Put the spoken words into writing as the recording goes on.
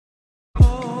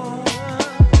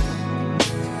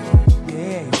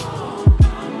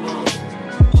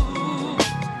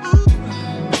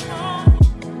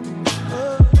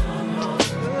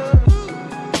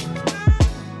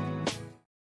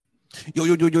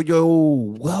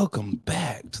Yo. Welcome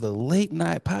back to the late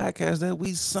night podcast that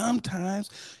we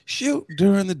sometimes shoot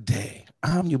during the day.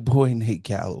 I'm your boy, Nate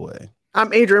Calloway.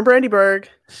 I'm Adrian Brandyberg.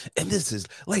 And this is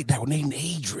Late Night with Nate and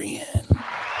Adrian.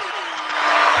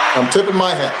 I'm tipping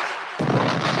my hat.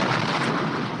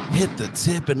 Hit the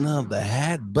tipping of the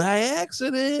hat by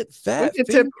accident. Fat We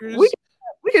fingers.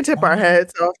 can tip our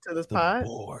heads off to this The pod.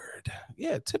 board.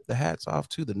 Yeah, tip the hats off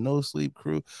to the No Sleep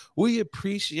crew. We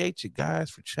appreciate you guys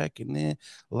for checking in.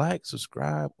 Like,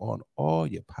 subscribe on all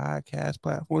your podcast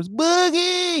platforms.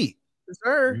 Boogie! Yes,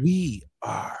 sir. We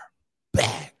are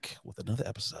back with another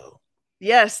episode.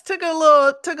 Yes, took a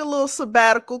little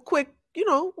sabbatical. Quick,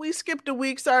 we skipped a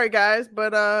week. Sorry, guys,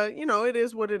 but it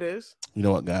is what it is. You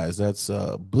know what, guys? That's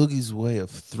Boogie's way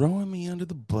of throwing me under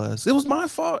the bus. It was my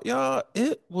fault, y'all.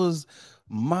 It was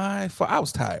my fault. I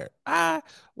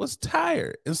was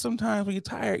tired. And sometimes when you're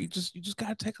tired, you just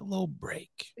gotta take a little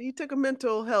break. You took a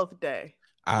mental health day.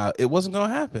 It wasn't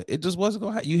gonna happen. It just wasn't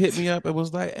gonna happen. You hit me up. It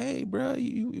was like, hey, bro, are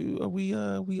we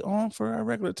on for our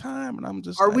regular time? And I'm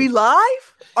just, are we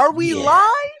live? Are we live?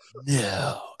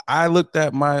 No. I looked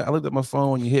at my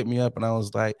phone when you hit me up, and I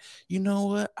was like, you know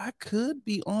what? I could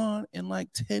be on in like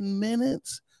 10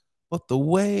 minutes, but the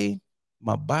way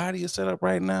my body is set up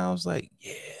right now, I was like,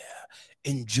 yeah,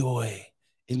 enjoy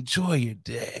your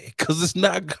day, because it's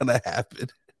not gonna happen.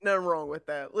 Nothing wrong with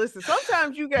that. Listen,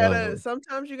 sometimes you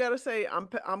gotta say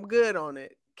I'm good on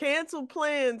it. Cancel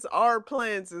plans are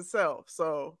plans itself,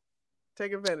 so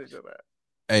take advantage of that.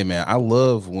 Hey man, I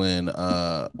love when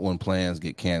plans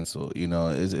get canceled.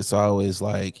 It's always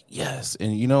like, yes,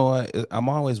 and you know what? I'm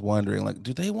always wondering, like,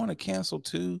 do they want to cancel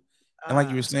too? And like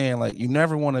you were saying, like, you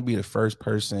never want to be the first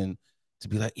person to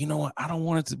be like, you know what? I don't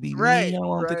want it to be me. I don't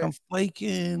want to think I'm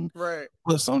flaking. Right.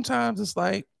 But sometimes it's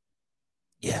like,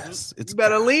 yes, it's. You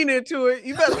better lean into it.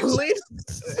 You better lean.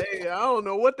 Hey, I don't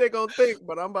know what they're gonna think,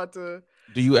 but I'm about to.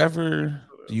 Do you ever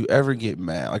get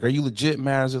mad? Like, are you legit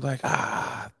mad? Is it like,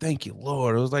 thank you,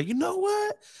 Lord? It was like, you know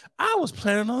what? I was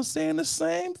planning on saying the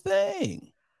same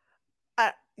thing.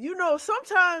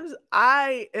 Sometimes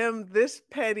I am this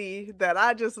petty that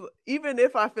I just, even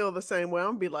if I feel the same way,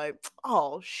 I'm be like,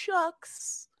 oh,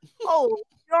 shucks. Oh,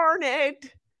 darn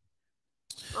it.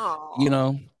 Oh.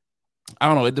 I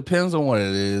don't know. It depends on what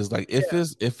it is. Like, if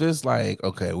it's like,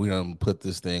 okay, we done put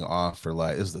this thing off for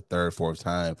like, it's the third, fourth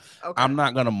time. Okay. I'm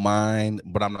not gonna mind,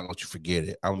 but I'm not gonna let you forget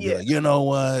it. I'm gonna be like, you know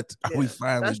what? Are we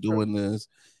finally doing this?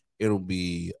 It'll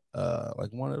be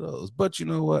like one of those. But you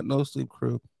know what? No Sleep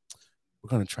crew, we're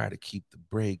gonna try to keep the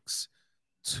breaks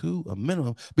to a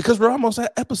minimum because we're almost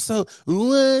at episode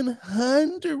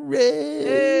 100.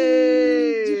 Hey.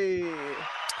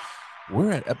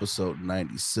 We're at episode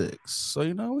 96. So,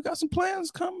 we got some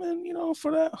plans coming,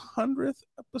 for that 100th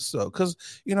episode. Because,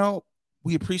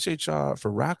 we appreciate y'all for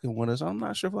rocking with us. I'm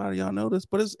not sure if a lot of y'all know this,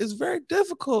 but it's very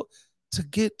difficult to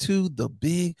get to the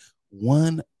big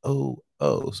 100. So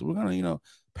we're going to,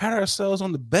 pat ourselves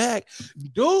on the back.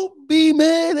 Don't be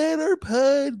mad at our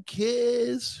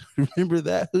podcast. Remember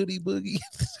that, Hoodie Boogie?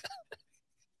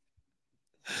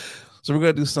 So we're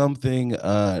going to do something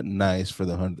nice for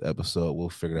the 100th episode. We'll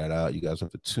figure that out. You guys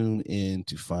have to tune in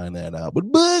to find that out.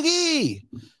 But Boogie,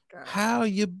 how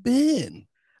you been?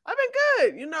 I've been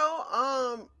good.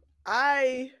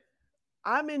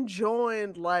 I'm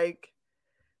enjoying like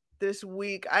this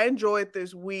week. I enjoyed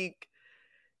this week.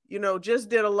 Just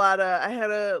did I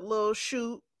had a little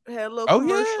shoot. Had a little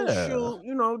commercial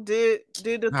shoot,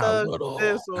 did the thug.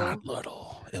 Not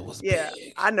little. It was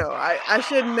big. I know. I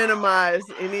shouldn't minimize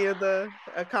any of the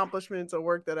accomplishments or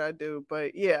work that I do,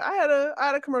 but yeah, I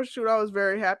had a commercial shoot. I was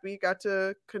very happy. Got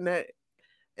to connect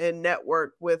and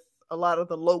network with a lot of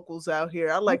the locals out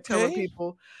here. I like telling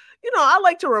people, I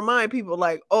like to remind people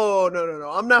like, oh no,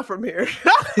 I'm not from here.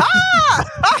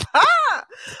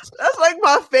 That's like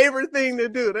my favorite thing to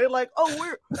do. They're like, oh,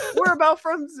 where about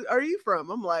from are you from?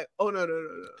 I'm like, oh no.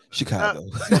 Chicago.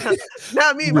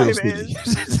 Not me, my man.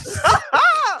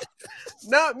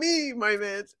 Not me, my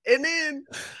man. And then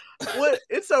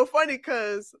it's so funny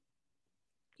because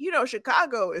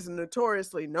Chicago is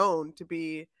notoriously known to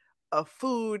be a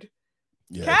food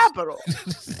capital.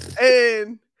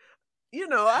 And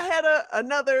I had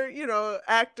another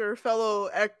fellow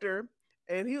actor,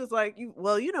 and he was like,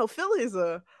 Philly's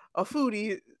a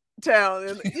foodie town,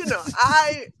 and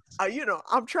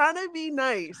I'm trying to be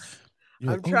nice.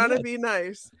 To be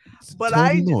nice, but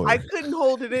I couldn't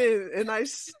hold it in, and I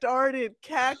started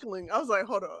cackling. I was like,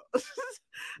 hold on.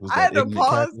 I had to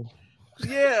pause.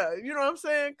 Yeah, you know what I'm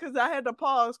saying? Because I had to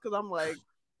pause because I'm like,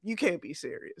 you can't be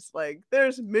serious. Like,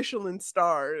 there's Michelin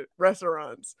star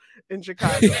restaurants in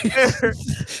Chicago.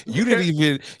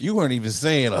 You weren't even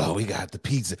saying, oh, we got the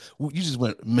pizza. You just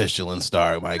went Michelin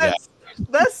star. My God.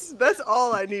 That's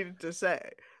all I needed to say.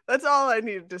 That's all I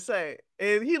needed to say.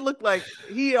 And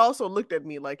he also looked at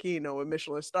me like he didn't know what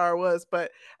Michelin star was.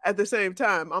 But at the same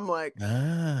time, I'm like,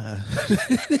 I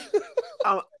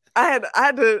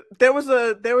had to, there was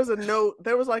a note,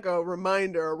 there was like a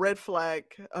reminder, a red flag,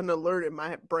 an alert in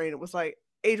my brain. It was like,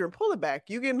 Adrian, pull it back.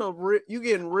 You getting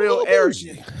real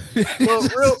arrogant.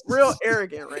 Well, real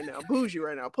arrogant right now. Bougie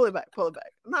right now. Pull it back.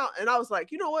 Now, and I was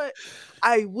like, you know what?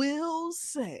 I will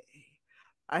say,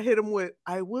 I hit him with,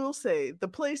 I will say the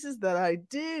places that I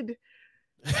did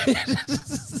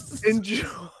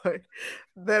enjoy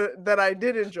that I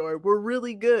did enjoy were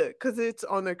really good because it's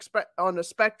on the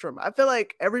spectrum. I feel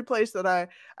like every place that I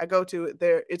go to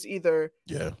there, it's either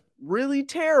really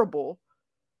terrible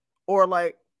or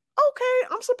like, okay,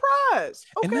 I'm surprised.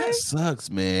 Okay. And that sucks,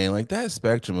 man. Like that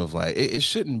spectrum of like, it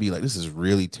shouldn't be like, this is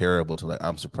really terrible to like,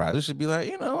 I'm surprised. It should be like,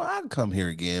 I'd come here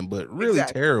again, but really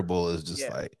terrible is just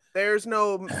like, there's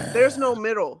no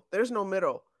middle. There's no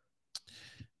middle.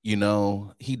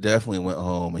 He definitely went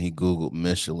home and he Googled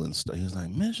Michelin stuff. He was like,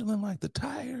 Michelin, like the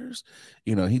tires.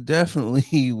 He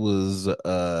definitely was.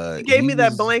 He gave me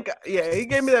that blank. Yeah, he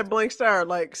gave me that blank stare,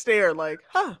 like,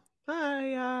 huh.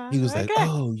 He was like,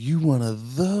 oh, you one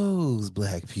of those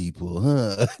black people,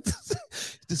 huh?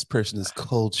 This person is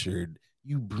cultured.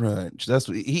 You brunch. That's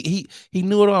what he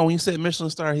knew it all. When you said Michelin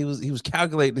star, he was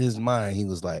calculating in his mind. He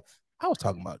was like, I was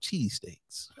talking about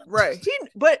cheesesteaks. Right.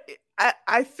 But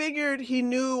I figured he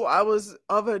knew I was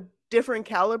of a different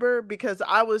caliber because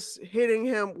I was hitting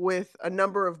him with a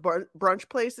number of brunch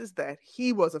places that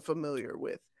he wasn't familiar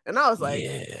with. And I was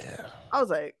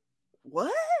like,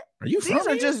 what? Are you These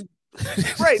are just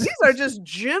right. These are just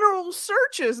general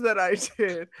searches that I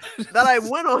did, that I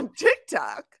went on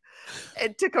TikTok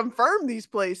and to confirm these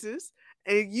places.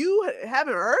 And you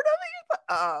haven't heard of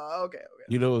these? Okay.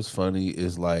 What's funny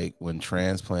is like when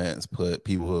transplants put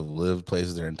people who have lived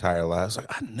places their entire lives, like,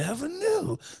 I never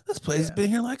knew this place has been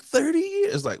here like 30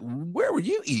 years. Like, where were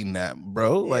you eating at,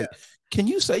 bro? Like, can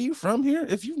you say you from here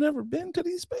if you've never been to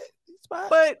these spots?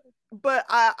 But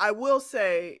I will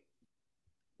say,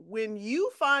 when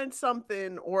you find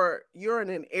something or you're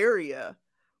in an area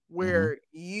where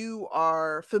you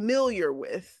are familiar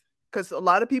with, because a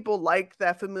lot of people like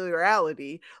that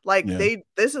familiarity, like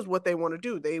this is what they want to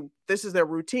do. This is their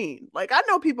routine. Like, I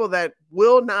know people that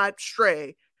will not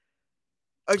stray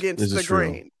against the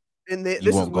grain, and this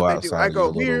is what they do. I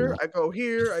go here, I go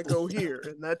here, I go here,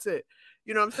 and that's it.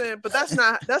 You know what I'm saying? But that's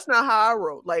not how I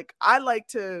roll. Like, I like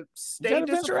to stay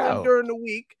disciplined during the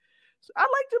week. I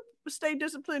like to stay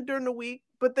disciplined during the week,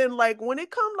 but then like when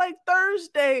it come like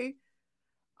Thursday,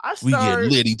 we get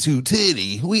litty to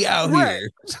titty. We out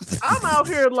here. I'm out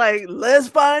here like, let's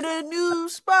find a new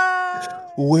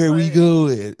spot. Where we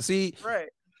going? See, right.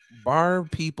 Bar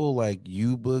people like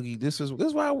you, Boogie. This is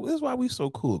why we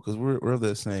so cool, because we're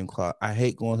the same cloth. I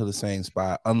hate going to the same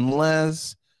spot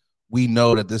unless we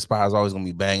know that this spot is always gonna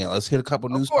be banging. Let's hit a couple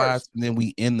new spots and then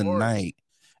we end the night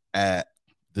at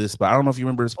this spot. I don't know if you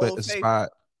remember the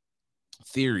spot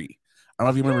Theory. I don't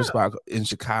know if you remember the spot in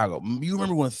Chicago. You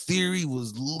remember when Theory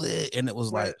was lit and it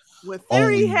was like, when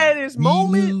Theory had his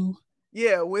moment.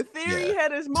 Yeah, when Theory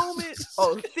had his moment.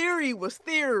 Oh, Theory was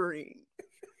theory.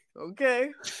 Okay.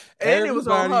 And everybody, it was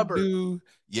on Hubbard.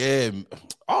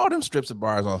 All them strips of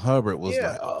bars on Hubbard was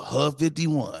like Hub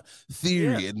 51,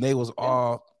 Theory, and they was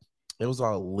all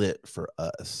lit for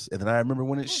us. And then I remember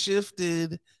when it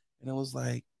shifted and it was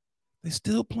like, they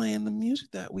still playing the music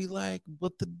that we like,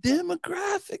 but the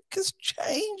demographic has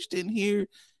changed in here.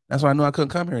 That's why I knew I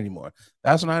couldn't come here anymore.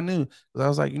 That's when I knew, because I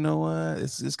was like, you know what?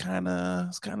 It's kind of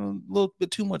a little bit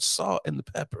too much salt in the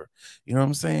pepper. You know what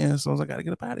I'm saying? So I was like, gotta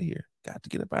get up out of here.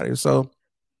 So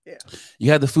you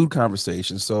had the food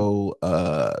conversation. So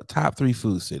top 3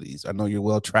 food cities. I know you're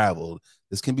well traveled.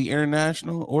 This can be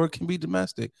international or it can be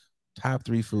domestic. Top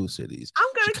 3 food cities.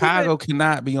 Chicago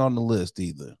cannot be on the list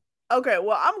either. Okay,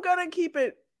 well, I'm gonna keep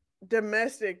it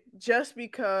domestic just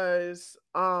because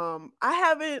I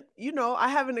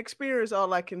haven't experienced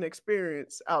all I can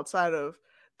experience outside of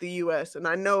the US, and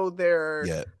I know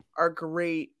there are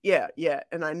great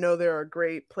and I know there are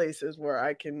great places where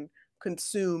I can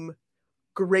consume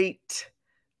great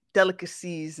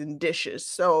delicacies and dishes.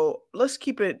 So let's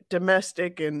keep it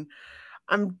domestic, and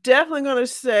I'm definitely going to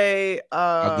say...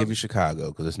 I'll give you Chicago,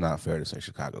 because it's not fair to say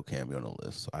Chicago can't be on the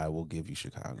list. So I will give you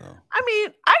Chicago. I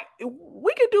mean,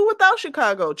 we could could do without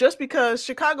Chicago, just because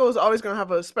Chicago is always going to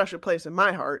have a special place in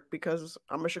my heart because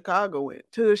I'm a Chicagoan.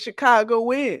 To the Chicago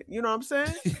win. You know what I'm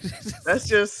saying? That's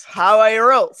just how I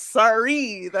roll.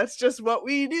 Sorry. That's just what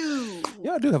we do.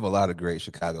 Y'all do have a lot of great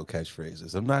Chicago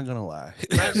catchphrases. I'm not going to lie.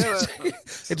 It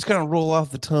just kind of roll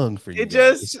off the tongue for you. It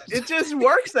just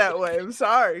works that way. I'm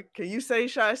sorry. Can you say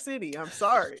Shy City? I'm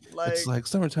sorry. Like, it's like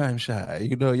summertime Shy.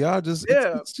 You know, y'all just,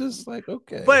 it's just like,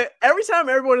 okay. But every time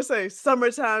everyone to say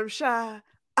summertime Shy,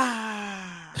 you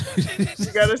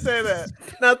gotta say that.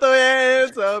 Now throw your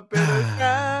hands up in the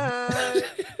sky.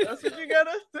 That's what you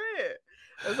gotta say.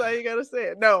 That's how you gotta say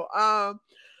it. No,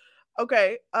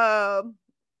 okay.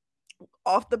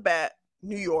 Off the bat,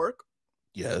 New York.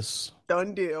 Yes.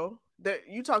 Done deal. That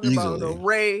you talking about an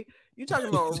array. You talking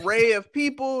about an array of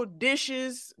people,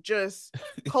 dishes, just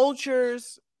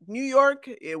cultures. New York,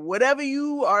 whatever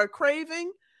you are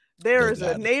craving. There is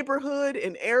a neighborhood,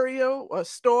 an area, a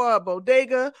store, a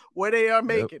bodega where they are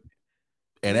making.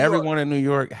 And everyone in New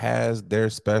York has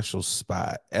their special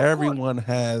spot. Everyone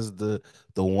has the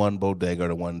one bodega or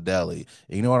the one deli.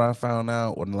 And you know what I found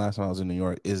out when the last time I was in New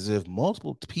York is if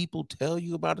multiple people tell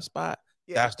you about a spot,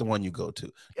 that's the one you go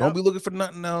to. Don't be looking for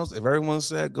nothing else. If everyone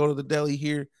said go to the deli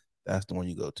here, that's the one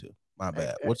you go to. My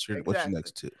bad. What's your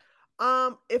next two?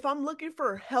 If I'm looking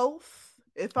for health.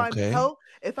 If I'm going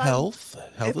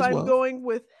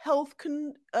with health,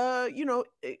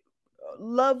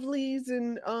 lovelies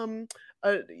and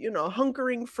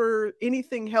hunkering for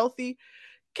anything healthy,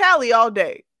 Cali all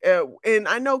day. And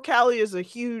I know Cali is a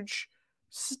huge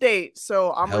state,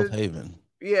 so I'm health haven.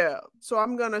 Yeah, so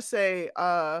I'm gonna say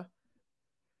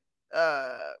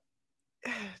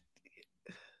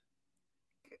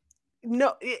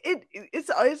no,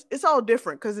 it's all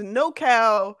different because in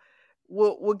NoCal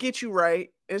will get you right,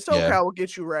 and SoCal will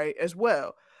get you right as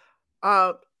well.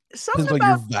 Something depends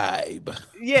on your vibe.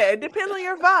 Yeah, it depends on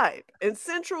your vibe. And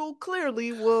Central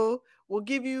clearly will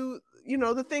give you,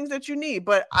 the things that you need.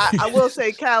 But I will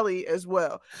say Cali as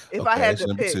well. If I had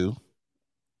to pick. 2.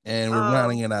 And we're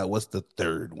rounding it out. What's the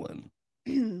third one?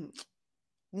 New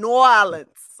Orleans.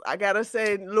 I gotta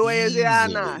say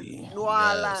Louisiana. New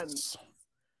Orleans.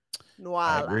 New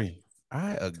Orleans.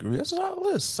 I agree. That's a solid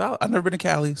list. I've never been to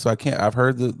Cali, so I can't. I've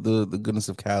heard the goodness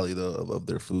of Cali, though, of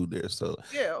their food there. So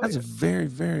that's a very,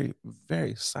 very,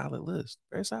 very solid list.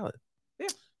 Very solid. Yeah,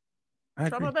 I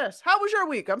try my best. How was your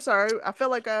week? I'm sorry, I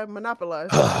felt like I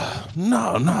monopolized.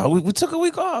 No, we took a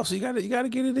week off, so you got to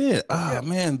get it in.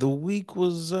 Man, the week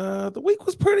was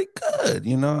pretty good.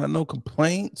 No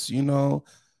complaints.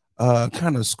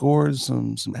 Kind of scored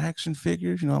some action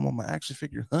figures. I'm on my action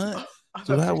figure hunt.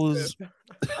 So that was.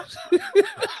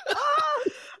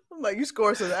 I'm like, you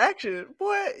scored some action,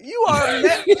 boy. You are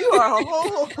a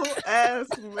whole ass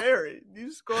married.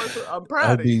 You scored some. I'm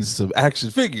proud of you. Some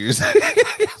action figures. So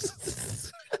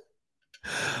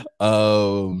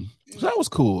that was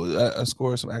cool. I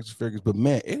scored some action figures, but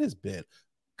man, it has been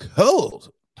cold.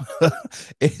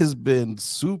 It has been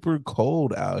super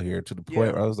cold out here to the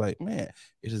point where I was like, man,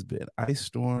 it has been ice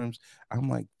storms. I'm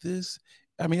like, this.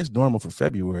 I mean, it's normal for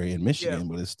February in Michigan,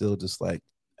 but it's still just like,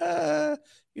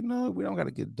 we don't got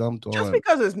to get dumped on. Just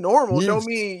because it's normal don't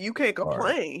mean you can't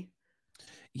complain.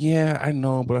 Yeah, I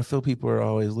know, but I feel people are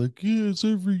always like, yeah, it's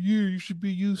every year. You should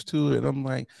be used to it. And I'm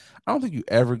like, I don't think you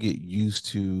ever get used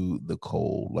to the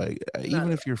cold. Like,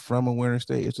 even if you're from a winter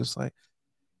state, it's just like,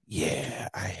 yeah,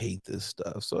 I hate this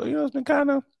stuff. So, it's been kind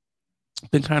of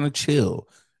chill.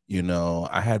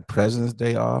 I had President's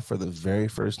Day off for the very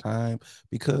first time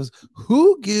because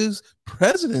who gives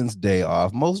President's Day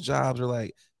off? Most jobs are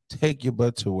like, take your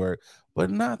butt to work,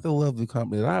 but not the lovely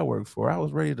company that I work for. I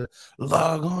was ready to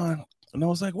log on. And I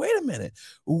was like, wait a minute,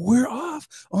 we're off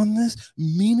on this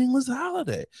meaningless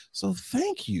holiday. So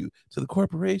thank you to the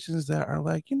corporations that are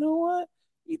like, you know what?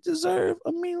 You deserve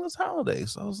a meaningless holiday.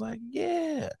 So I was like,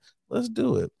 yeah, let's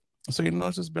do it. So,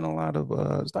 it's just been a lot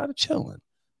of chilling.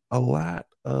 A lot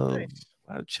of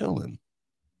chilling,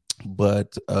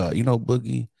 but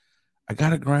Boogie, I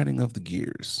got a grinding of the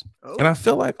gears, and I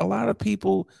feel like a lot of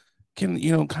people can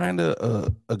kind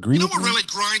of agree. What really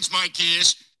grinds my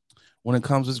gears when it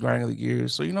comes to grinding of the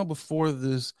gears. So before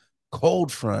this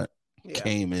cold front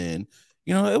came in,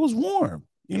 it was warm.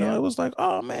 It was like,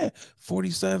 oh man,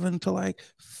 47 to like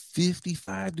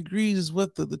 55 degrees is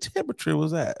what the temperature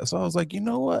was at. So I was like, you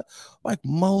know what, like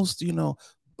most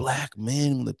Black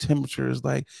men, when the temperature is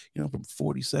like, from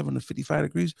 47 to 55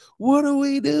 degrees, what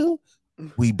do?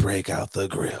 We break out the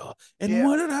grill. And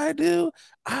what did I do?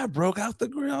 I broke out the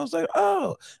grill. I was like,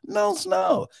 oh, no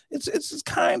snow. It's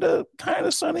kind of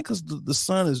sunny because the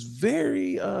sun is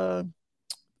very, what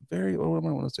am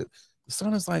I want to say? The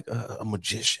sun is like a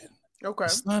magician. Okay. The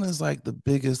sun is like the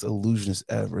biggest illusionist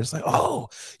ever. It's like, oh,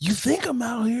 you think I'm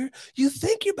out here? You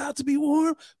think you're about to be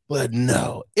warm? But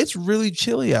no, it's really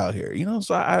chilly out here.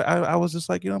 So I was just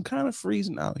like, I'm kind of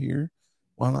freezing out here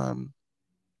while I'm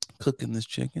cooking this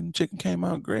chicken. Chicken came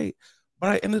out great, but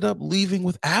I ended up leaving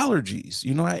with allergies.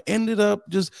 I ended up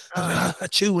just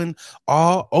chewing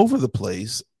all over the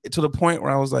place to the point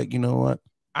where I was like, you know what?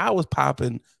 I was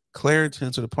popping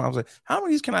Claritin to the point I was like, how many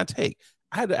of these can I take?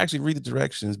 I had to actually read the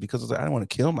directions because I was like, I didn't want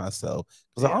to kill myself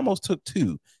because I almost took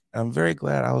 2. And I'm very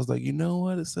glad I was like, you know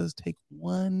what? It says take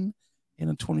 1 in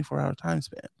a 24-hour time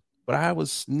span. But I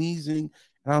was sneezing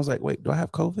and I was like, wait, do I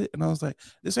have COVID? And I was like,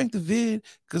 this ain't the vid.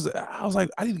 Because I was like,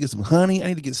 I need to get some honey. I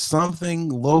need to get something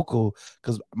local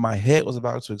because my head was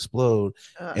about to explode.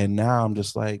 And now I'm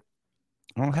just like,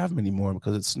 I don't have them anymore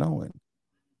because it's snowing.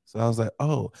 So I was like,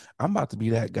 oh, I'm about to be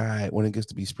that guy when it gets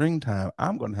to be springtime.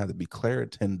 I'm going to have to be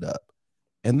Claritined up.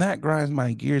 And that grinds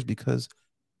my gears because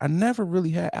I never really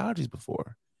had allergies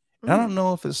before. And I don't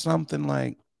know if it's something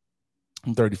like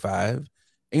I'm 35.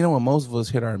 And, when most of us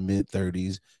hit our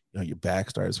mid-30s, your back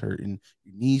starts hurting,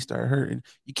 your knees start hurting.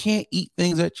 You can't eat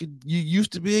things that you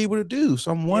used to be able to do.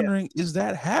 So I'm wondering, is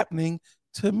that happening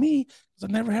to me? Because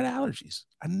I never had allergies.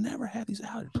 I never had these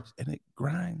allergies, and it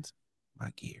grinds my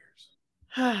gears.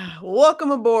 Welcome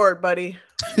aboard, buddy.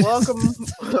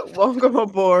 Welcome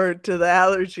aboard to the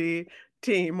allergy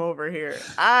team over here.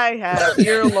 I have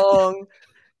year-long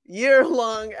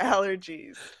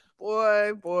allergies. Boy.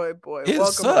 It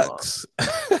welcome sucks.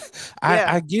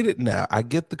 I get it now. I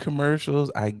get the commercials.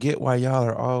 I get why y'all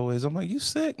are always. I'm like, you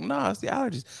sick? No, it's the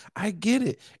allergies. I get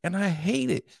it, and I hate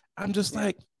it. I'm just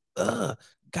like, ugh.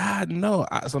 God, no.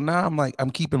 So now I'm like, I'm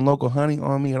keeping local honey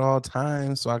on me at all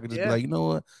times, so I could just be like, you know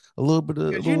what, a little bit of,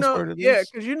 a little spurt of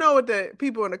this. Because you know what the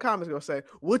people in the comments gonna say.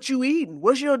 What you eating?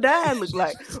 What's your diet look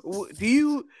like?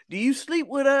 Do you sleep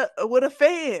with a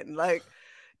fan? Like,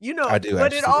 I do.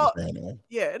 But it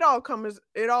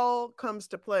all comes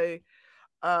to play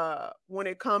when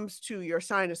it comes to your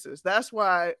sinuses. That's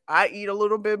why I eat a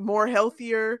little bit more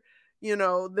healthier,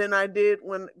 than I did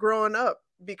when growing up.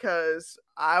 Because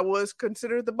I was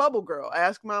considered the bubble girl.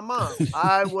 Ask my mom.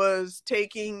 I was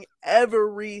taking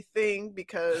everything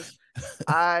because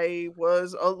I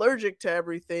was allergic to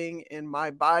everything and my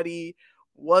body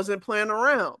wasn't playing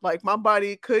around. Like my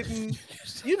body couldn't,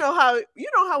 you know how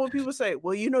when people say,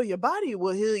 well, your body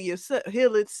will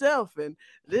heal itself. And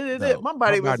no, my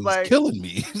body was like killing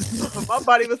me. My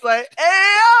body was like,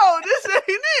 hey, yo, this ain't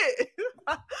it.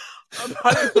 My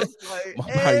body was like,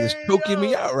 my body is choking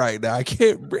me out right now. I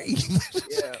can't breathe.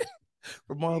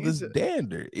 From all this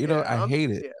dander. I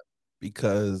hate it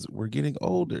because we're getting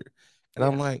older. And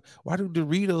I'm like, why do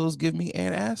Doritos give me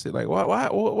antacid? Like,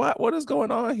 what is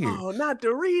going on here? Oh, not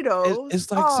Doritos. It's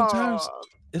like sometimes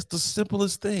it's the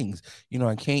simplest things.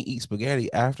 I can't eat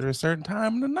spaghetti after a certain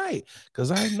time in the night because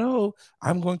I know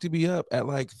I'm going to be up at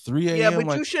like 3 a.m. Yeah, but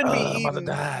like, you shouldn't be eating. I'm about to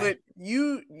die. But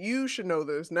you should know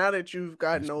this. Now that you've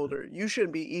gotten older, you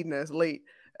shouldn't be eating as late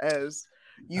as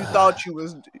you thought you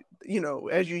was,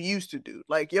 as you used to do.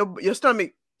 Like your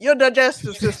stomach, your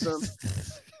digestive system.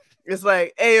 It's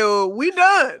like, ayo, we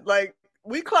done. Like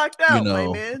we clocked out,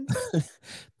 my man.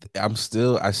 I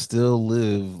still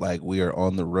live like we are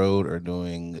on the road or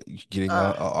getting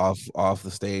off the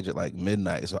stage at like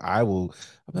midnight. So I'm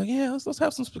like, yeah, let's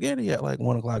have some spaghetti at like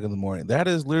 1 o'clock in the morning. That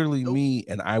is literally me,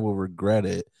 and I will regret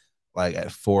it like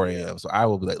at 4 a.m. So I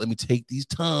will be like, let me take these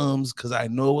Tums because I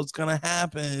know what's gonna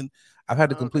happen. I've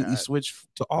had to completely switch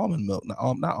to almond milk, not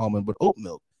almond, but oat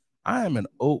milk. I am an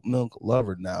oat milk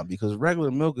lover now because regular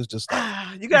milk is just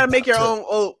like you gotta make your own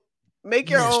oat. Make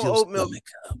your own oat milk.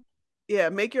 Yeah,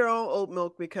 make your own oat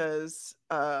milk because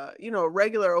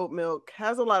regular oat milk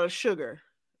has a lot of sugar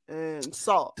and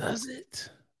salt. Does it?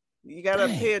 You gotta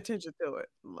pay attention to it.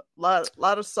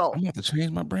 Lot of salt. I'm gonna have to change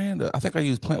my brand. I think I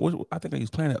use Planet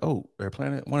Oat or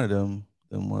Planet, one of them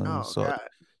ones. Oh, so God.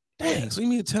 Dang, so you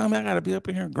mean to tell me I gotta be up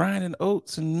in here grinding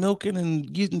oats and milking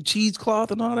and using cheesecloth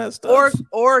and all that stuff?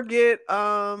 Or get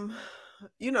Sugar-free?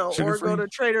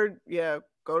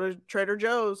 Go to Trader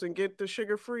Joe's and get the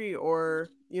sugar free, or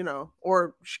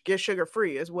get sugar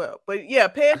free as well. But yeah,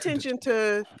 pay attention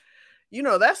to,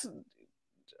 that's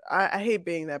I hate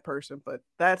being that person, but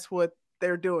that's what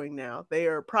they're doing now. They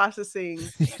are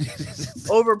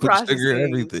over processing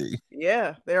everything.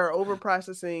 Yeah, they are over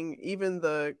processing even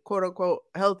the quote unquote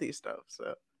healthy stuff.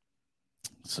 So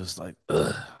it's just like,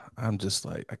 I'm just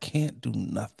like, I can't do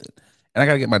nothing. And I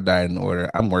gotta get my diet in order.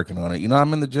 I'm working on it.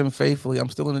 I'm in the gym faithfully. I'm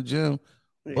still in the gym.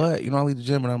 Yeah. But I leave the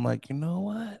gym and I'm like, you know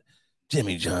what?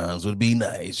 Jimmy John's would be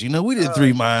nice. We did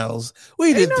 3 miles.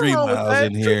 We did 3 miles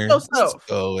in here. Let's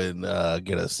go and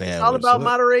get a sandwich. It's all about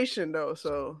moderation, though.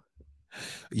 So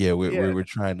yeah, we're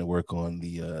trying to work on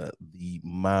the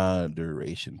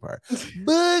moderation part.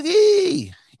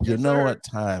 Boogie, you know what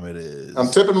time it is?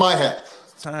 I'm tipping my hat.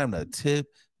 It's time to tip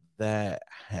that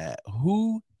hat.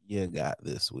 Who you got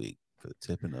this week for the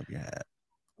tipping of your hat?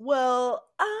 Well,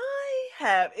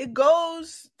 it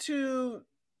goes to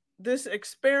this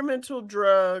experimental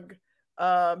drug,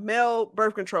 male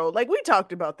birth control. Like, we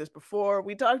talked about this before.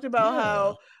 We talked about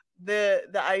how the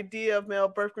idea of male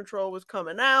birth control was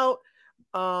coming out.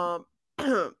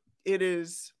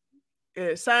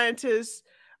 Scientists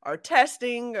are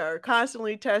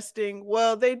constantly testing.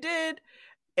 Well, they did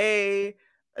a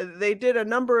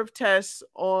number of tests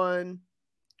on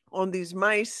these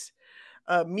mice,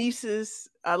 Mises,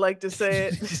 I like to say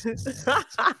it.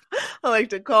 I like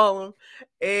to call them.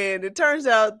 And it turns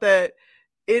out that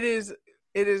it is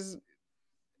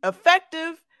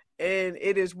effective and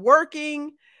it is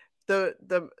working. The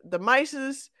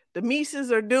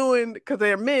Mises are doing, because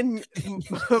they're men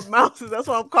mouses. That's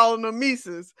why I'm calling them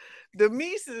Mises. The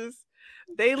Mises,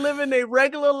 they live in a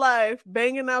regular life,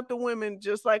 banging out the women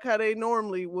just like how they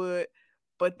normally would,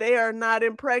 but they are not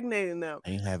impregnating them.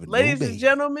 Ladies and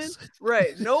gentlemen,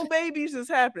 right? No babies is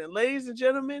happening. Ladies and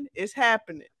gentlemen, it's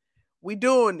happening. We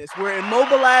doing this. We're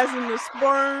immobilizing the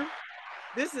sperm.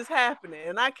 This is happening,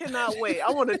 and I cannot wait. I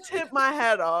want to tip my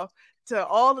hat off to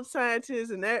all the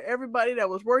scientists and everybody that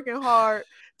was working hard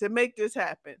to make this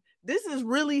happen. This is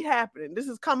really happening. This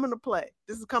is coming to play.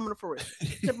 This is coming to fruition.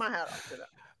 Tip my hat off to that.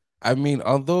 I mean,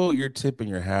 although you're tipping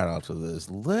your hat off to this,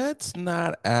 let's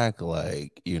not act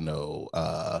like,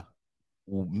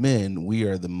 men, we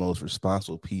are the most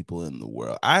responsible people in the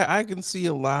world. I can see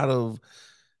a lot of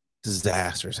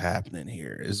disasters happening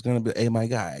here. It's going to be, hey, my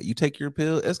guy, you take your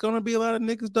pill. It's going to be a lot of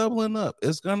niggas doubling up.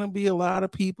 It's going to be a lot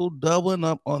of people doubling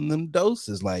up on them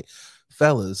doses. Like,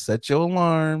 fellas, set your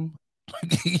alarm.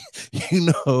 You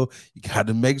got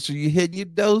to make sure you're hitting your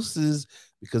doses.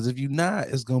 Because if you're not,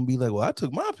 it's gonna be like, well, I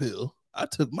took my pill.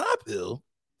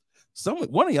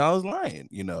 One of y'all is lying.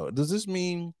 Does this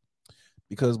mean,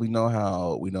 because we know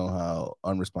how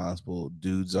unresponsible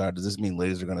dudes are, does this mean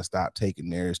ladies are gonna stop taking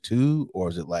theirs too, or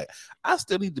is it like, I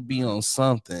still need to be on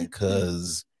something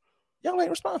because y'all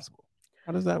ain't responsible?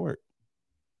 How does that work?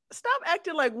 Stop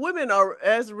acting like women are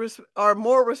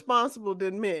more responsible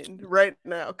than men right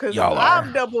now. Because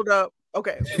I've doubled up.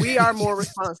 Okay, we are more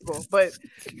responsible, but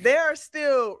there are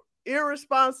still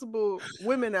irresponsible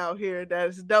women out here that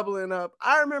is doubling up.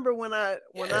 I remember when I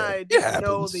didn't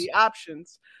know the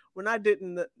options, when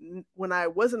I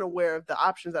wasn't aware of the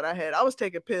options that I had, I was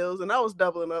taking pills and I was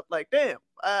doubling up like, damn,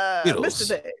 Mr.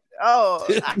 Day. Oh,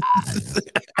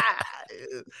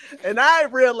 and I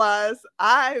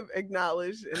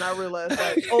acknowledged, and I realized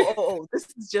like, oh, this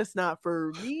is just not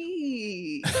for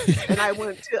me. And I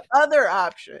went to other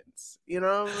options. You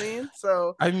know what I mean?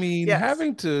 So yes.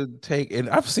 Having to take, and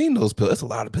I've seen those pills. It's a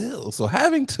lot of pills. So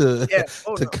having to,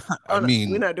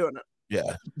 we're not doing it.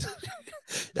 Yeah,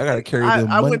 I gotta carry them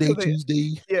Monday,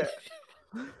 Tuesday. Yeah.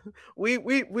 We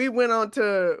went on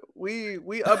to we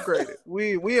upgraded.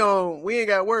 We ain't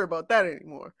got to worry about that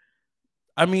anymore.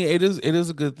 It is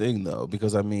a good thing though,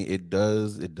 because it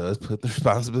does put the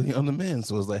responsibility on the men.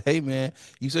 So it's like, hey man,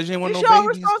 you said you didn't want no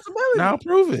babies. Now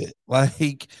prove it.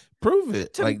 Like, prove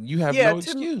it. You have no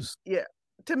excuse.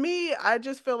 To me, I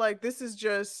just feel like this is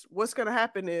just what's going to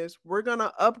happen is we're going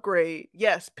to upgrade.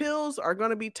 Yes, pills are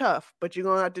going to be tough, but you're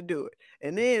going to have to do it.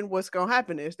 And then what's going to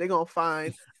happen is they're going to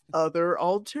find other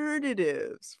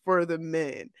alternatives for the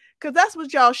men. Because that's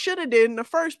what y'all should have did in the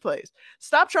first place.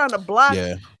 Stop trying to block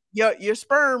your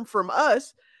sperm from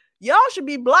us. Y'all should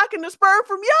be blocking the sperm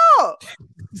from y'all.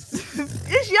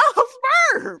 It's y'all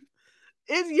sperm.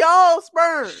 It's y'all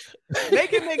sperm.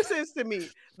 Make it make sense to me.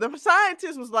 The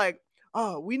scientist was like,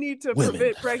 oh, we need to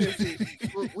prevent pregnancy.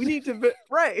 We need to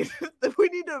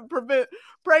prevent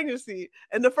pregnancy.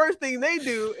 And the first thing they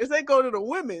do is they go to the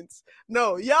women's.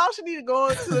 No, y'all should need to go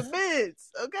into the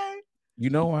men's. Okay. You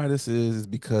know why this is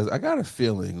because I got a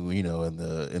feeling, in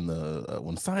the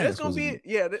when science there's gonna be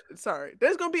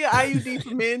there's gonna be an IUD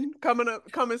for men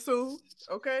coming soon.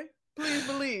 Okay, please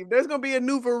believe there's gonna be a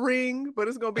Nuva ring, but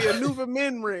it's gonna be a Nuva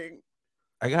men ring.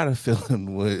 I got a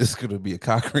feeling it's gonna be a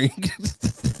cock ring.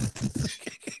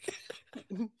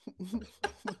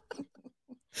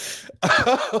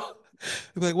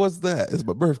 Like, what's that? It's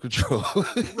my birth control.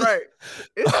 Right.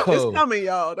 It's coming,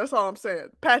 y'all. That's all I'm saying.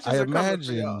 Patches are coming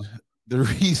for y'all. The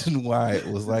reason why it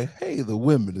was like, hey, the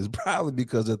women is probably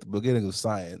because at the beginning of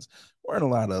science, weren't a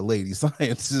lot of lady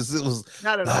scientists. It was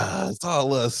not at all. It's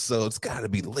all us, so it's got to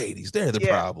be the ladies. They're the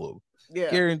problem. Yeah,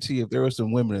 guarantee if there were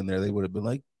some women in there, they would have been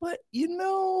like, "But you're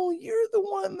the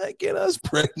one that get us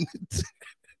pregnant."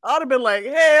 I'd have been like,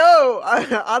 "Hey, I'd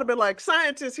have been like,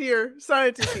 scientists here.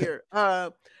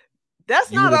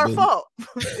 That's not our fault.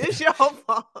 It's your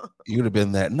fault." You'd have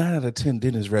been that 9 out of 10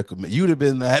 dentists recommend. You'd have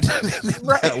been that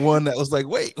that one that was like,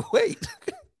 wait.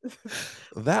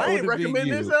 That I ain't recommend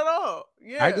this at all.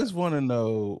 Yeah. I just want to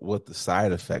know what the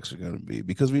side effects are going to be,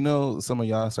 because we know some of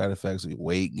y'all side effects are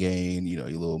weight gain, you're a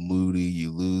little moody, you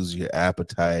lose your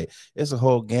appetite. It's a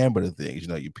whole gambit of things.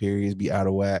 Your periods be out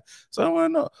of whack. So I want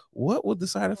to know, what would the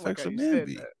side effects of men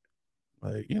be?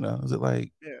 Like, is it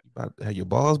like about to have your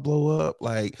balls blow up?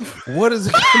 Like, what is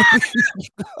it going to be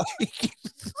like?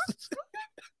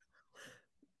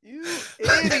 You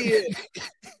idiot.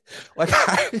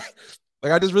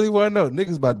 I just really want to know.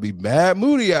 Niggas about to be mad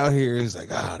moody out here. It's like,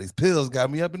 these pills got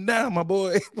me up and down, my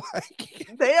boy.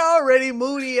 They already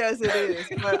moody as it is.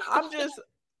 But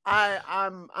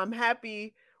I'm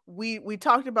happy we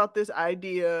talked about this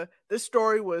idea. This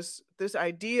story was this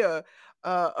idea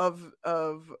of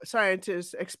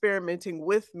scientists experimenting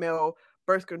with male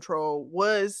birth control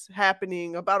was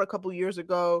happening about a couple years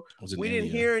ago. We didn't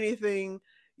hear anything.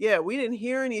 Yeah, we didn't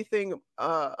hear anything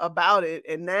about it,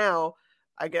 and now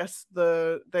I guess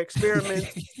the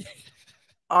experiments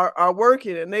are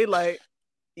working, and they like,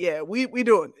 yeah, we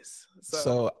doing this.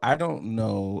 So I don't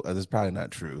know. This is probably not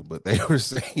true, but they were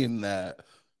saying that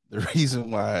the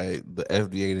reason why the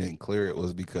FDA didn't clear it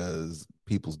was because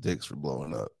people's dicks were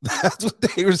blowing up. That's what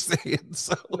they were saying.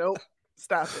 So nope.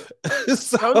 Stop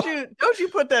it. Don't you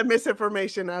put that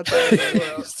misinformation out there in the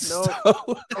world.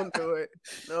 Nope. Don't do it.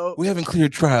 Nope. We haven't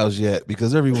cleared trials yet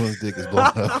because everyone's dick is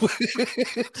blown up.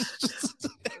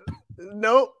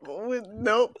 Nope.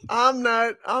 I'm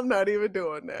not even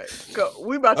doing that. Go.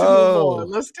 We about to move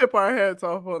on. Let's tip our heads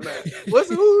off on that.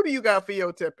 Who do you got for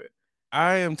your tipping?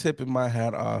 I am tipping my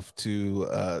hat off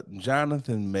to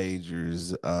Jonathan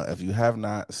Majors. If you have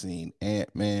not seen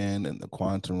Ant-Man and the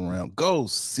Quantum Realm, go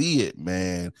see it,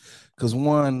 man. Because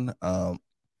one,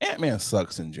 Ant-Man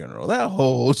sucks in general. That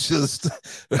whole just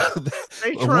they're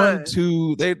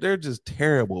just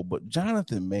terrible. But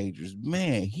Jonathan Majors,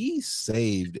 man, he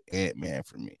saved Ant-Man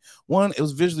for me. One, it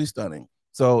was visually stunning.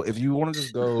 So if you want to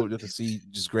just go just to see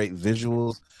just great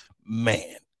visuals,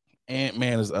 man,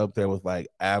 Ant-Man is up there with like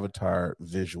Avatar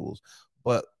visuals.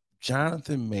 But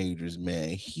Jonathan Majors, man,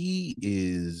 he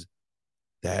is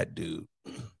that dude.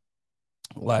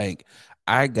 Like,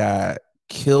 I got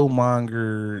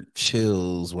Killmonger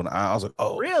chills when I was like,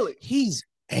 oh, really? He's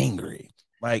angry.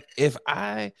 Like, if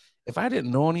I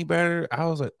didn't know any better, I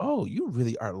was like, oh, you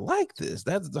really are like this.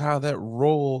 That's how that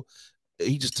role,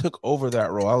 he just took over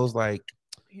that role. I was like,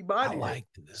 I like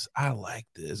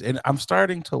this. And I'm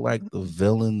starting to like the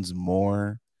villains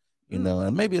more,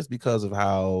 and maybe it's because of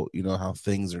how, how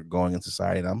things are going in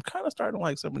society. And I'm kind of starting to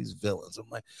like some of these villains. I'm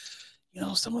like,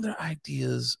 some of their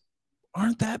ideas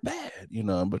aren't that bad,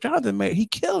 but Jonathan Majors, he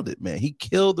killed it, man. He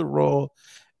killed the role.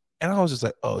 And I was just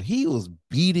like, oh, he was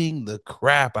beating the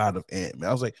crap out of Ant-Man.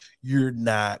 I was like, you're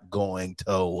not going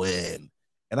to win.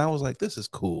 And I was like, this is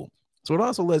cool. So it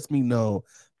also lets me know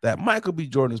that Michael B.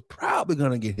 Jordan is probably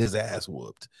going to get his ass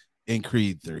whooped in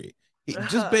Creed 3.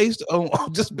 Just based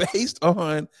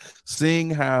on seeing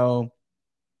how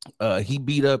he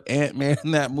beat up Ant-Man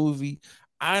in that movie,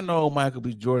 I know Michael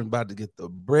B. Jordan about to get the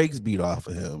brakes beat off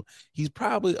of him. He's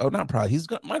probably,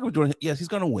 Michael B. Jordan, yes, he's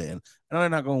going to win. And they're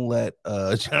not going to let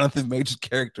Jonathan Majors'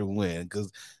 character win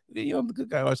because, the good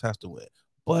guy always has to win.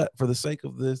 But for the sake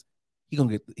of this, he's going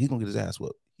to get his ass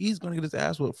whooped. He's going to get his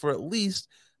ass whooped for at least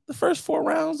the first 4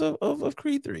 rounds of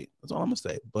Creed 3. That's all I'm going to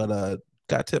say. But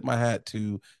got to tip my hat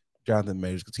to Jonathan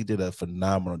Majors because he did a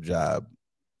phenomenal job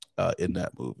in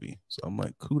that movie. So I'm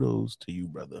like, kudos to you,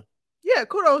 brother. Yeah,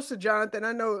 kudos to Jonathan.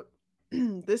 I know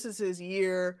this is his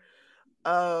year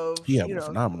of a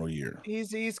phenomenal year.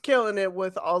 He's killing it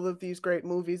with all of these great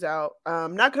movies out.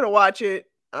 I'm not gonna watch it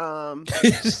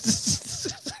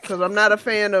because I'm not a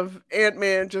fan of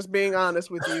Ant-Man, just being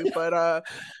honest with you. But I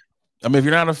mean, if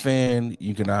you're not a fan,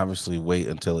 you can obviously wait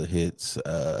until it hits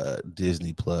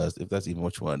Disney Plus, if that's even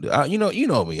what you want to do. You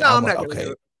know me. No, I'm not gonna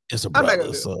do it. It's a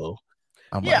brother, so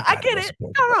I get it.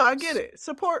 No, I get it.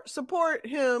 Support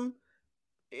him.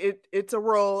 It's a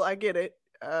role. I get it.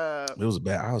 It was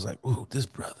bad. I was like, ooh, this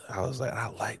brother. I was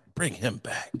like, bring him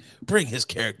back. Bring his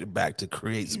character back to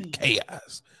create some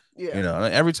chaos. Yeah. You know,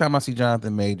 every time I see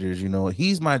Jonathan Majors, you know,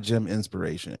 he's my gym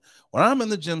inspiration. When I'm in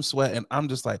the gym sweating, I'm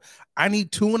just like, I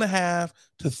need 2.5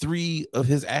 to 3 of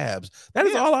his abs. That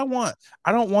is all I want.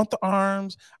 I don't want the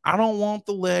arms. I don't want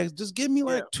the legs. Just give me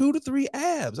like 2 to 3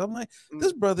 abs. I'm like,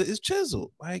 this brother is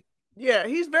chiseled. Like, yeah,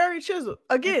 he's very chiseled.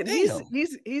 Again,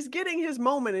 he's getting his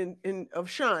moment in of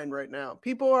shine right now.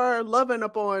 People are loving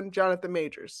up on Jonathan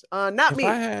Majors. Not me. If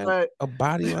I had a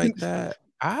body like that,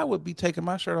 I would be taking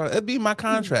my shirt off. It'd be my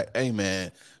contract. Hey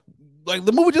man, like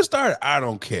the movie just started. I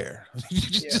don't care.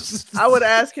 I would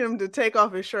ask him to take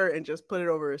off his shirt and just put it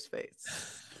over his face.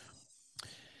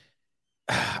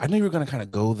 I knew you were gonna kind of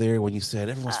go there when you said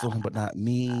everyone's filming, but not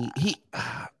me.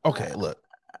 Okay, look,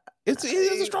 it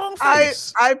is a strong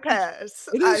face. I pass.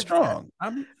 It is strong.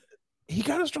 He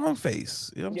got a strong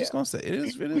face. You know, I'm just gonna say it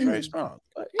is very strong.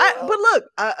 But look,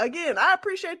 again, I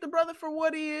appreciate the brother for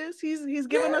what he is. He's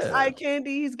giving us eye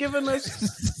candy. He's giving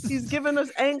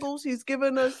us angles. He's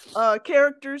giving us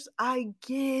characters. I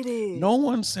get it. No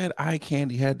one said eye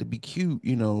candy had to be cute,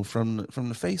 you know, from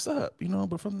the face up, you know,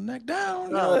 but from the neck down.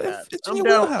 You know, it's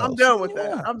I'm done with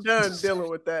that. I'm done dealing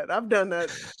with that. I've done that.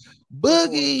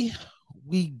 Boogie,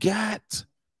 we got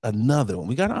another one.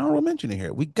 We got an honorable mention in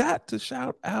here. We got to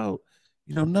shout out,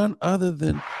 you know, none other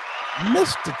than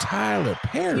Mr. Tyler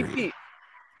Perry.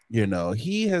 You know,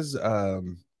 he has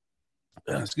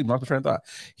excuse me, lost my train of thought.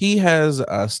 He has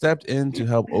stepped in to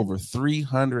help over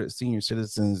 300 senior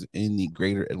citizens in the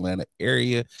greater Atlanta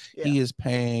area. Yeah. He is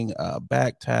paying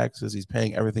back taxes. He's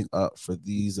paying everything up for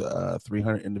these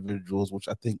 300 individuals, which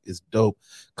I think is dope.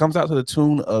 Comes out to the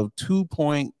tune of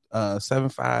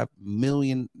 $2.75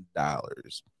 million.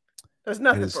 That's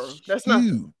nothing for him. That's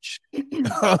huge.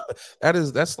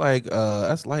 that's light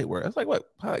work. That's like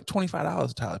what, probably like $25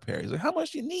 to Tyler Perry. He's like, how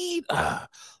much you need?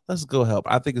 Let's go help.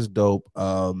 I think it's dope.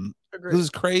 This is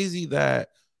crazy that,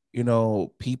 you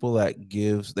know, people that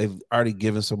they've already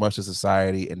given so much to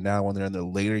society, and now when they're in the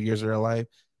later years of their life,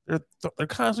 they're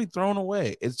constantly thrown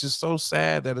away. It's just so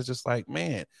sad that it's just like,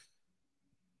 man,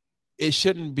 it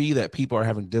shouldn't be that people are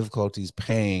having difficulties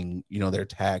paying, you know, their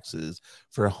taxes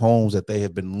for homes that they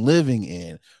have been living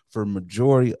in for a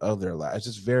majority of their lives.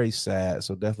 It's just very sad.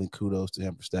 So definitely kudos to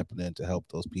him for stepping in to help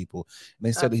those people. And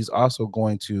they said that he's also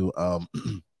going to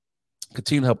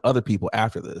continue to help other people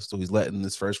after this. So he's letting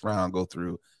this first round go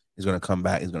through. He's going to come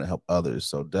back. He's going to help others.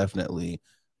 So definitely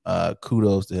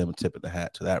kudos to him and tip of the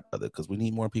hat to that brother, because we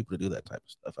need more people to do that type of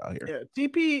stuff out here. Yeah,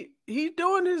 TP, he's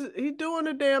doing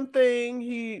a damn thing.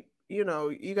 You know,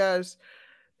 you guys,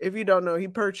 if you don't know, he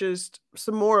purchased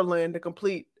some more land to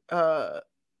complete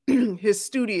his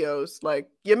studios. Like,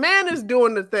 your man is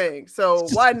doing the thing, so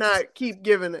why not keep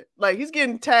giving it? Like, he's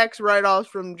getting tax write-offs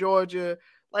from Georgia.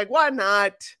 Like, why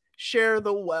not share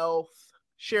the wealth,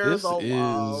 share the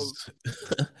love?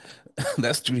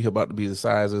 That studio about to be the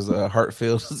size as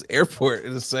Hartfield's airport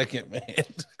in a second, man.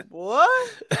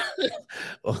 What?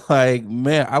 Like,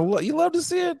 man, you love to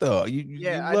see it though. You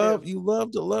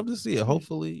love to see it.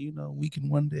 Hopefully, you know, we can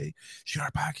one day share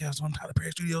our podcast on Tyler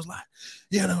Perry Studios live.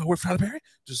 Yeah, no, we're Tyler Perry.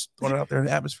 Just throwing it out there in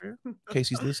the atmosphere in case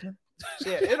he's listening.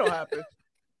 Yeah, it'll happen.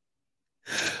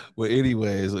 Well,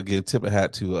 anyways, again, tip of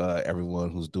hat to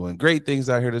everyone who's doing great things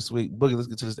out here this week. Boogie, let's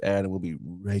get to this ad and we'll be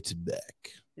right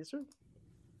back. Yes, sir.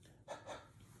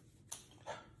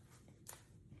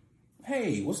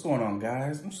 Hey, what's going on,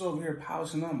 guys? I'm just over here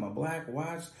polishing up my black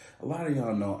watch. A lot of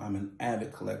y'all know I'm an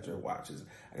avid collector of watches.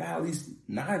 I got at least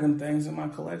 9 of them things in my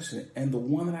collection, and the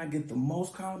one that I get the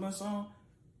most compliments on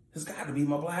has got to be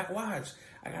my black watch.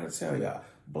 I got to tell y'all,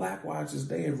 black watches,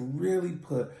 they have really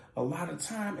put a lot of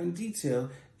time and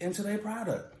detail into their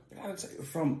product. I gotta tell you,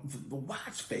 from the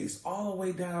watch face all the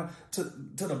way down to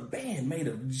the band made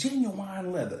of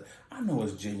genuine leather. I know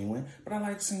it's genuine, but I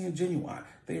like seeing genuine.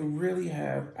 They really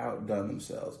have outdone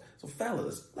themselves. So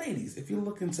fellas, ladies, if you're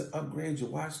looking to upgrade your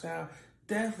watch style,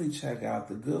 definitely check out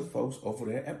the good folks over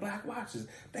there at Black Watches.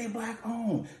 They black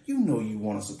owned. You know you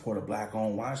want to support a black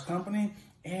owned watch company.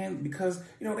 And because,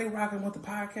 you know, they rocking with the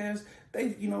podcast,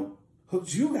 they, you know,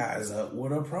 hooked you guys up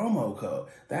with a promo code.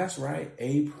 That's right,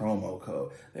 a promo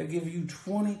code. They'll give you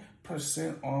 20%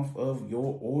 off of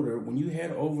your order when you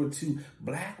head over to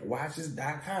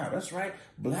blackwatches.com. That's right,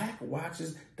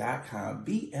 blackwatches.com,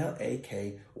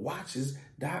 BLAK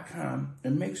watches.com,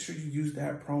 and make sure you use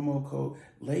that promo code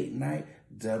Late Night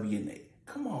WNA.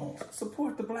 Come on,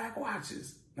 support the Black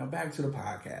Watches. Now back to the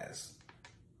podcast.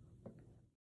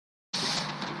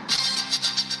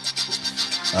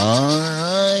 All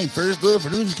right, first up for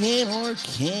news can or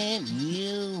can't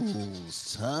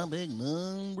use. Topic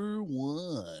number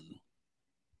 1.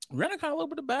 We're gonna kind of a little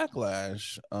bit of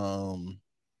backlash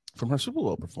from her Super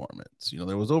Bowl performance.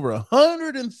 There was over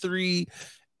 103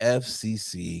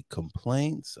 FCC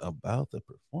complaints about the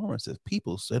performance, as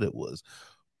people said it was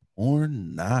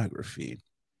pornography.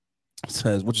 It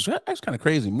says, which is actually kind of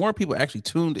crazy. More people actually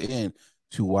tuned in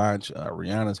to watch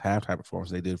Rihanna's halftime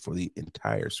performance they did for the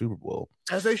entire Super Bowl.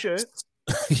 As they should.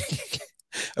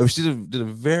 She did a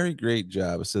very great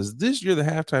job. It says, this year the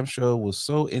halftime show was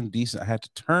so indecent, I had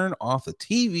to turn off the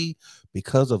TV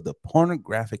because of the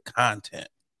pornographic content,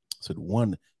 said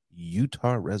one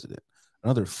Utah resident.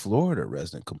 Another Florida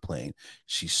resident complained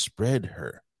she spread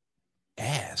her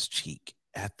ass cheek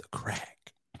at the crack.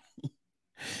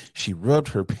 She rubbed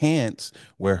her pants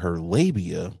where her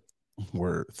labia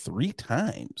were 3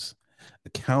 times.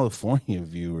 A California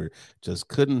viewer just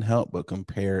couldn't help but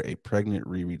compare a pregnant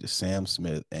Riri to Sam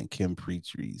Smith and Kim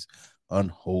Petries'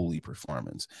 unholy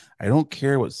performance. I don't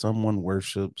care what someone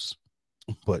worships,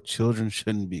 but children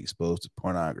shouldn't be exposed to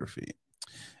pornography.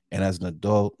 And as an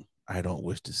adult, I don't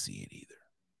wish to see it either.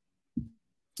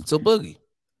 So, Boogie,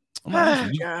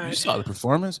 you saw the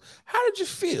performance. How did you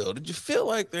feel? Did you feel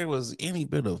like there was any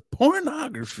bit of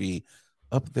pornography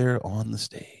up there on the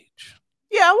stage?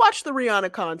 Yeah, I watched the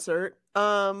Rihanna concert.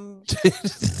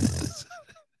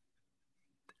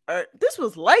 This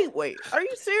was lightweight. Are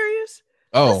you serious?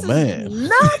 Oh, man.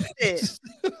 Nothing.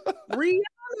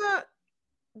 Rihanna,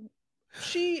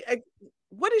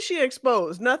 what did she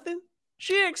expose? Nothing.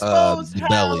 She exposed her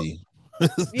belly.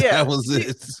 Yeah, that was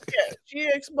it. Yeah, she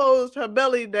exposed her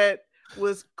belly that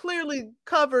was clearly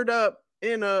covered up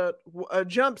in a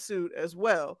jumpsuit as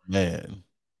well. Man,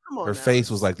 come on. Her face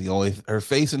was like her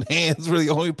face and hands were the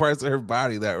only parts of her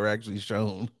body that were actually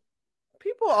shown.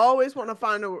 People always want to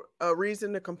find a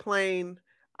reason to complain.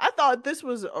 I thought this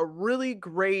was a really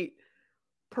great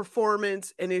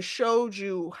performance, and it showed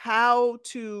you how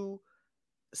to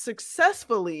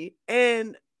successfully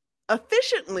and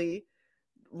efficiently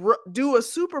do a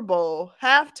Super Bowl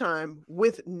halftime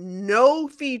with no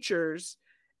features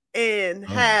and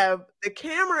have the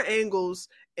camera angles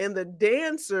and the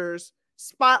dancers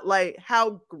spotlight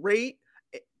how great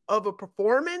of a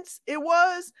performance it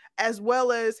was, as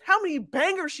well as how many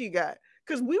bangers she got.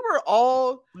 Because we were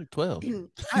all like 12.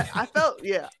 I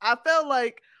felt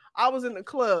like I was in the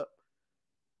club.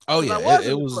 Oh yeah,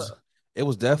 it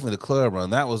was definitely the club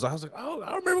run. I was like, oh,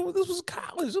 I remember when this was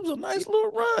college. It was a nice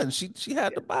little run. She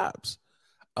had the bops.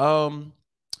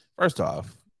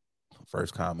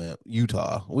 First comment,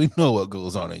 Utah. We know what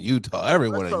goes on in Utah.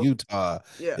 Everyone in Utah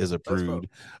is a prude.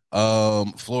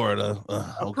 Florida,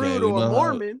 okay, prude or a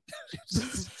Mormon.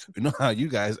 We know how you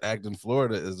guys act in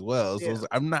Florida as well. So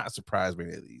I'm not surprised by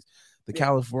any of these. The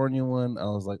California one, I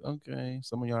was like, okay,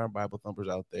 some of y'all are Bible thumpers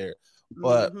out there,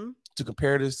 but to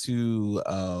compare this to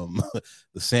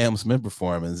the Sam Smith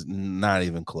performance, not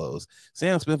even close.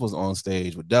 Sam Smith was on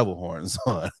stage with devil horns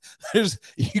on. There's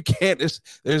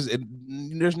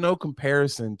no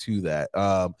comparison to that.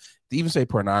 To even say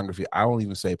pornography, I won't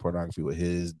even say pornography with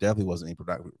his. Definitely wasn't any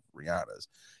pornography with Rihanna's.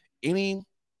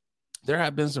 There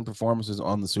have been some performances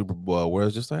on the Super Bowl where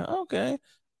it's just like, okay,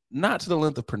 not to the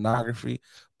length of pornography,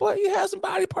 but you had some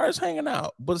body parts hanging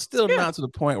out, but still not to the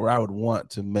point where I would want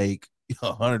to make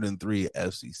 103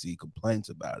 FCC complaints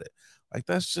about it. Like,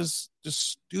 that's just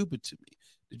stupid to me.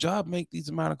 Did y'all make these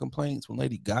amount of complaints when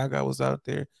Lady Gaga was out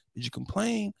there? Did you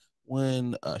complain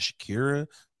when Shakira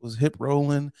was hip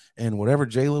rolling and whatever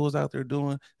J-Lo was out there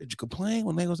doing? Did you complain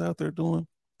when they was out there doing?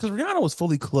 Because Rihanna was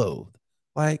fully clothed.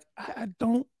 Like, I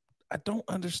don't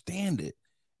understand it.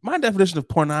 My definition of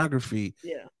pornography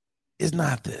is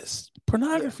not this.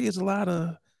 Pornography is a lot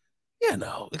of,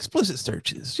 explicit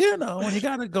searches. When you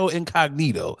gotta go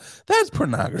incognito, that's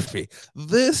pornography.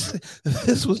 There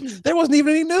wasn't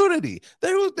even any nudity.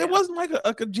 There wasn't like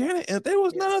a Janet, and there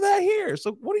was none of that here.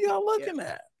 So what are y'all looking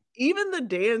at? Even the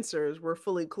dancers were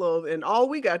fully clothed, and all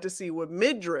we got to see were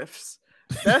midriffs.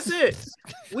 That's it.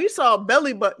 We saw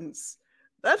belly buttons.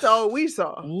 That's all we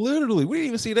saw. Literally, we didn't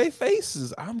even see their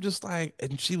faces. I'm just like,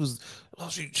 and she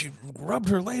rubbed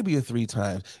her labia 3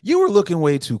 times. You were looking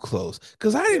way too close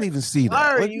because I didn't even see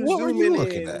that. Like, what were you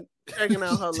looking at? Checking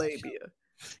out her labia.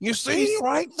 You see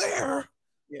right there.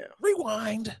 Yeah.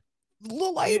 Rewind. The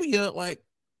little labia. Like,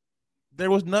 there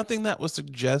was nothing that was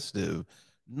suggestive.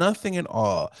 Nothing at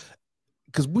all.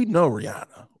 Because we know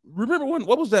Rihanna. Remember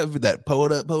what was that pull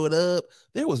it up?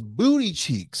 There was booty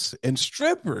cheeks and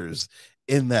strippers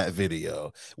in that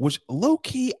video, which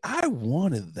low-key, I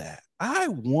wanted that. I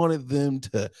wanted them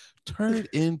to turn it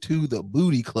into the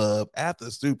booty club at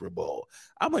the Super Bowl.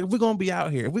 I'm like, if we're going to be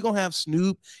out here, if we're going to have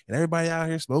Snoop and everybody out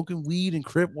here smoking weed and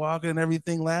crip walking and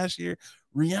everything last year,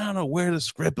 Rihanna, where the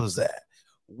strippers at?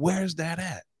 Where's that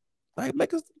at? Like,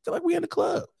 make us feel like we in the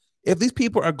club. If these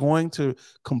people are going to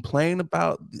complain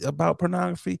about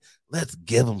pornography, let's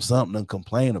give them something to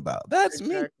complain about. That's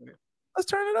me. Let's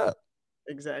turn it up.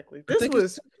 Exactly.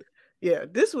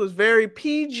 This was very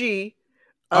PG.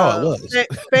 It was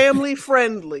family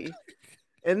friendly,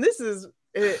 and this is,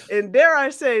 and dare I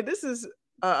say, this is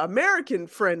American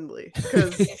friendly,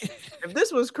 because if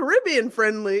this was Caribbean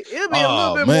friendly, it'd be a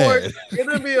little bit more.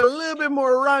 It'll be a little bit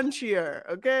more raunchier.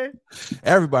 Okay.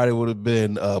 Everybody would have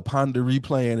been Ponder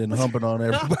replaying and humping on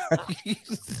everybody.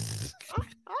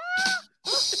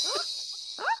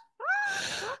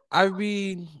 I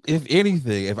mean, if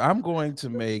anything, if I'm going to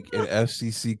make an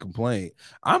FCC complaint,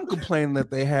 I'm complaining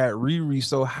that they had Riri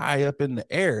so high up in the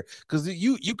air, because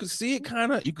you could see it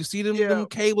you could see them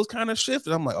cables kind of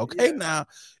shifted. I'm like, okay, now,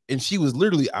 and she was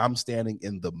literally, I'm standing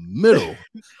in the middle.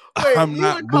 Wait, I'm you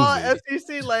not would call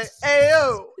FCC like,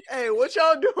 hey, what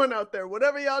y'all doing out there?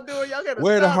 Whatever y'all doing, y'all gotta.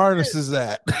 Where the harnesses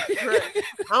at? Right.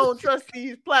 I don't trust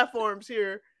these platforms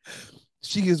here.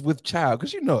 She is with child,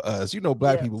 because you know us,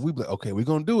 black people. We be like, okay, we're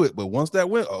gonna do it, but once that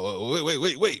went,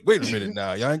 wait a minute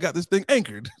now, y'all ain't got this thing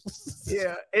anchored.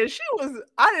 Yeah, and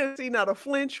I didn't see not a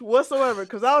flinch whatsoever,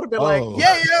 because I would have been like,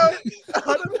 yeah, yo, I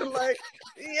would have been like,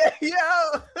 yeah,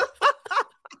 yo.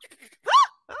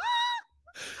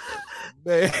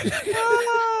 Man,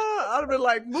 I'd have been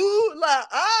like, move, like,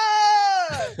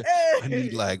 hey. I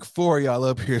need like 4 of y'all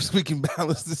up here so we can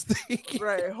balance this thing.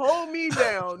 Right, hold me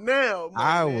down now.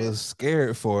 I was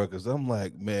scared for it, because I'm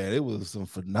like, man, it was some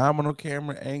phenomenal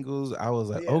camera angles. I was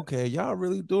like, okay, y'all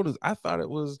really doing this. I thought it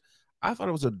was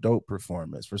a dope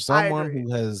performance for someone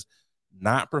who has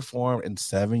not performed in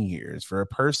 7 years, for a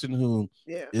person who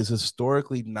is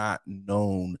historically not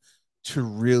known to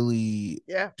really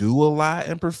do a lot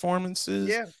in performances.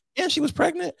 Yeah. And she was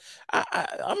pregnant.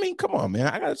 I mean, come on, man.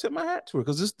 I gotta tip my hat to her,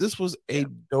 because this was a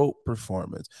dope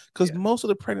performance. Because most of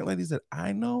the pregnant ladies that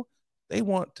I know, they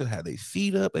want to have their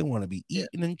feet up, they want to be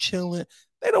eating and chilling.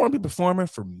 They don't want to be performing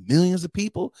for millions of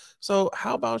people. So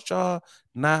how about y'all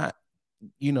not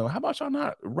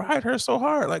ride her so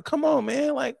hard? Like, come on,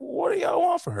 man. Like, what do y'all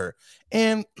want for her?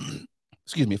 And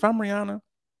excuse me, if I'm Rihanna,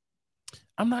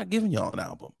 I'm not giving y'all an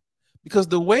album. Because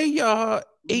the way y'all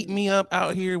ate me up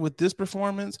out here with this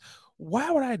performance,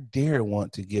 why would I dare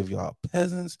want to give y'all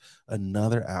peasants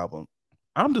another album?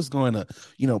 I'm just going to,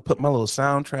 put my little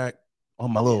soundtrack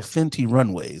on my little Fenty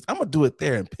runways. I'm going to do it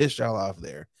there and piss y'all off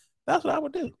there. That's what I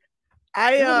would do.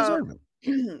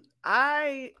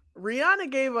 Rihanna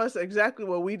gave us exactly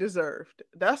what we deserved.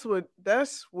 That's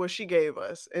what she gave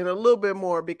us, and a little bit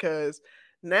more, because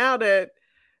now that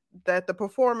the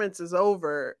performance is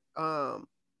over,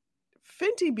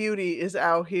 Fenty Beauty is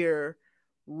out here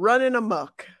running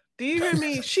amok. Do you hear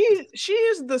me? She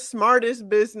is the smartest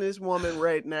businesswoman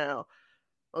right now.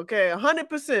 Okay,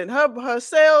 100%. Her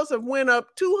sales have went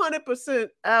up 200%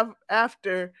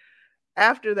 after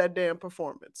that damn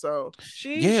performance. So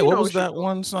what was that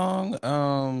one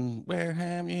song? Where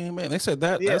have you been? They said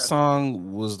that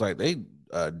song was like, they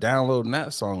downloading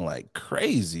that song like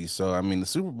crazy. So I mean, the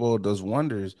Super Bowl does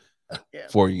wonders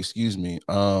for you. Excuse me.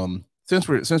 Since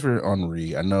we're on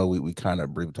Ree, I know we kind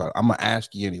of briefly talk. I'm gonna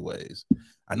ask you anyways.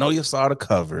 I know you saw the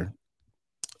cover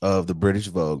of the British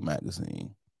Vogue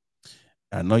magazine.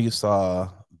 I know you saw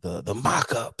the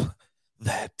mock-up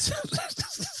that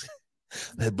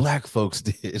that black folks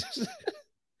did.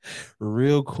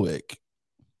 Real quick,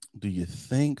 do you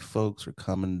think folks are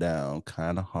coming down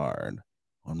kind of hard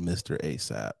on Mr.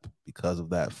 ASAP because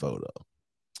of that photo?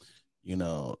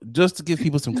 Just to give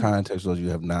people some context, those you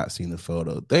have not seen the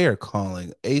photo, they are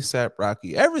calling ASAP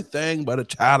Rocky everything but a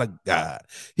child of God.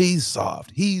 He's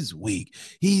soft, he's weak,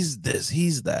 he's this,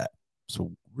 he's that.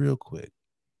 So real quick,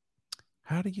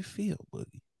 how do you feel,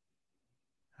 Boogie?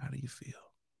 How do you feel?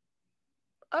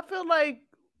 I feel like,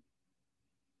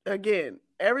 again,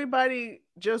 everybody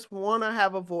just want to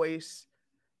have a voice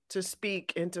to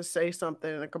speak and to say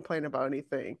something and complain about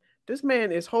anything. This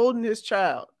man is holding his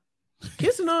child,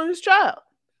 kissing on his child,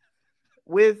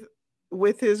 with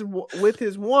his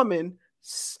woman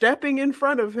stepping in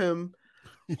front of him,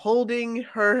 holding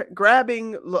her,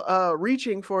 grabbing,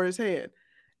 reaching for his hand.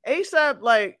 ASAP,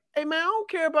 like, hey man, I don't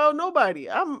care about nobody.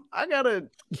 I got a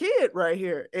kid right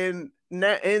here, and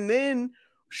then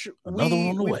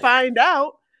we find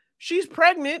out she's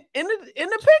pregnant in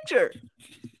the picture.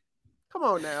 Come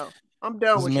on now. I'm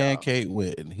done with this man y'all. Can't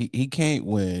win. He can't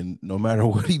win no matter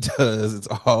what he does. It's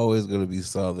always going to be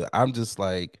something. I'm just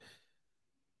like,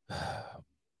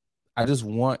 I just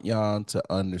want y'all to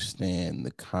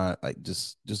understand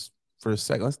just for a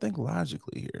second. Let's think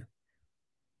logically here.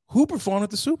 Who performed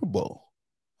at the Super Bowl?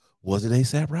 Was it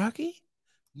ASAP Rocky?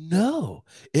 No,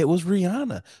 it was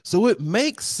Rihanna. So it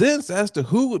makes sense as to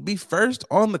who would be first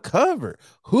on the cover.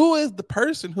 Who is the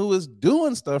person who is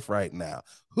doing stuff right now?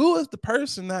 Who is the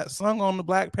person that sung on the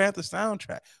Black Panther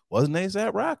soundtrack? Wasn't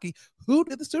A$AP Rocky. Who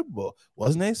did the Super Bowl?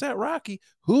 Wasn't A$AP Rocky.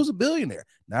 Who's a billionaire?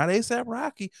 Not A$AP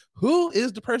Rocky. Who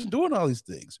is the person doing all these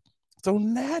things? So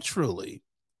naturally,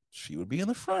 she would be in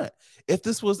the front. If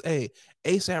this was a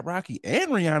A$AP Rocky and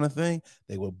Rihanna thing,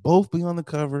 they would both be on the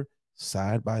cover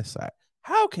side by side.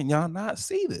 How can y'all not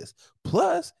see this?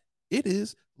 Plus, it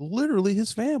is literally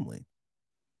his family.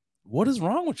 What is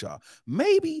wrong with y'all?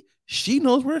 Maybe she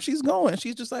knows where she's going.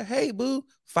 She's just like, hey, boo,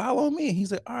 follow me. And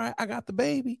he's like, all right, I got the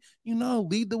baby.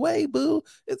 Lead the way, boo.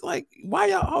 It's like, why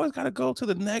y'all always got to go to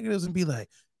the negatives and be like,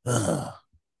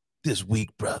 this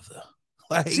weak brother.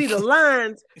 Like, see the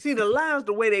lines,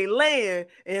 the way they land,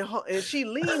 and she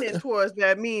leaning towards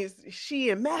that means she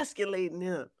emasculating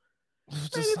him. Man,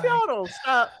 if y'all don't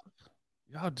stop.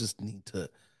 Y'all just need to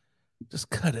just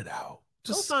cut it out.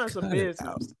 Just go find some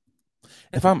business.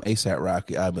 If I'm A$AP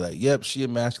Rocky, I'd be like, yep, she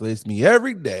emasculates me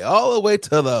every day, all the way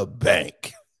to the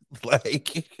bank.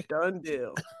 Like, done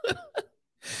deal.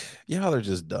 Y'all are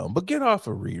just dumb. But get off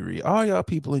of Riri. All y'all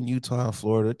people in Utah and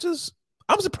Florida,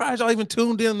 I'm surprised y'all even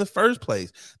tuned in the first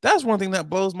place. That's one thing that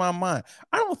blows my mind.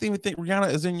 I don't even think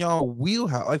Rihanna is in y'all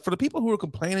wheelhouse. Like, for the people who are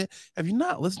complaining, have you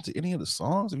not listened to any of the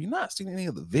songs? Have you not seen any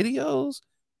of the videos?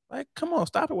 Like, come on,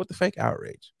 stop it with the fake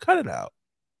outrage. Cut it out.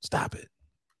 Stop it.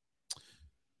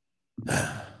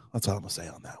 That's all I'm going to say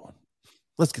on that one.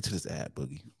 Let's get to this ad,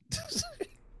 Boogie.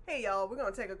 Hey, y'all. We're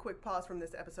going to take a quick pause from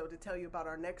this episode to tell you about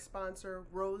our next sponsor,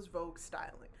 Rose Vogue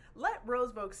Styling. Let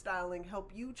Rose Vogue Styling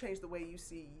help you change the way you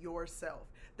see yourself.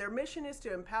 Their mission is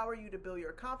to empower you to build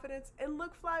your confidence and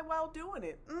look fly while doing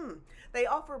it. They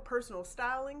offer personal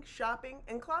styling, shopping,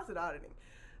 and closet auditing.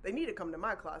 They need to come to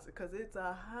my closet because it's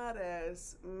a hot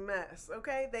ass mess,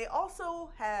 okay? They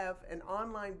also have an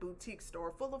online boutique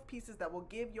store full of pieces that will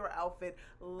give your outfit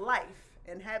life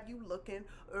and have you looking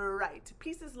right.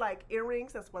 Pieces like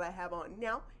earrings, that's what I have on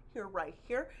now, right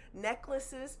here,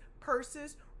 necklaces,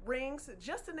 purses, rings,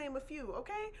 just to name a few,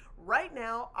 okay? Right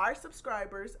now, our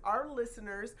subscribers, our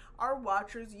listeners, our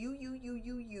watchers, you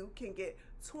can get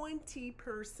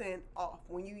 20% off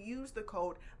when you use the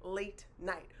code LATE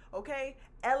NIGHT, okay?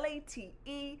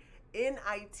 LATENITE.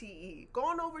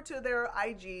 Going over to their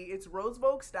IG, it's Rose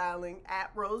Vogue Styling,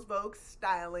 at Rose Vogue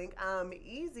Styling.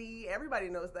 Easy, everybody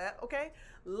knows that, okay?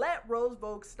 Let Rose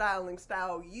Vogue Styling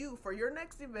style you for your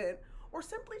next event, or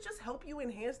simply just help you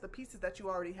enhance the pieces that you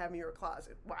already have in your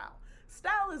closet. Wow.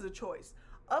 Style is a choice.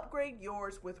 Upgrade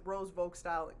yours with Rose Vogue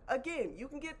Styling. Again, you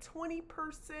can get 20%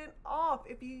 off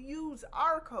if you use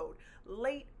our code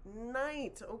LATE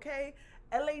NIGHT, okay?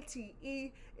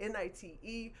 LATENITE.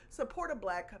 Support a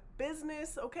Black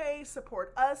business, okay?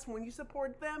 Support us. When you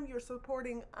support them, you're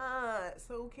supporting us,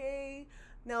 okay?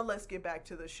 Now let's get back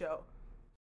to the show.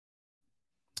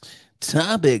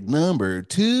 Topic number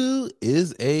 2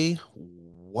 is a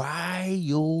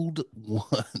wild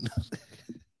one.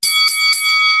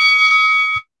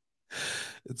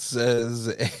 It says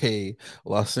the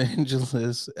Los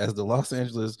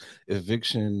Angeles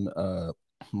eviction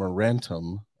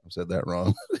moratorium. I said that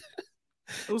wrong.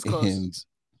 It was close.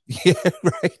 Yeah,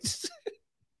 right.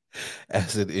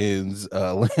 As it ends,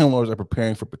 landlords are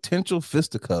preparing for potential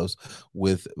fisticuffs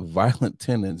with violent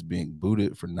tenants being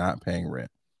booted for not paying rent.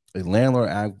 A landlord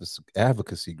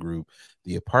advocacy group,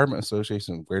 the Apartment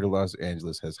Association of Greater Los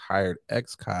Angeles, has hired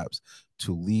ex-cops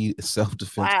to lead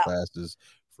self-defense classes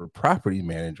for property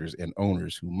managers and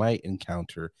owners who might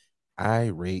encounter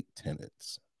irate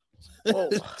tenants.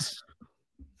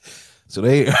 So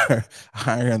they are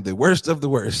hiring the worst of the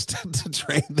worst to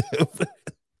train them.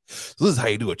 So this is how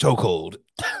you do a chokehold.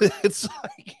 It's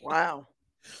like, wow.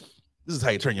 This is how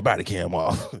you turn your body cam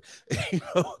off.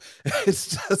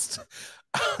 It's just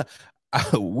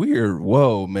weird.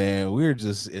 Whoa, man. We're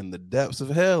just in the depths of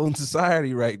hell in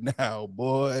society right now,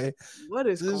 boy. What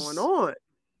is going on?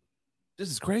 This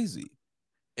is crazy.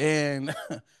 And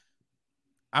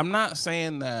I'm not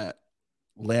saying that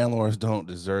landlords don't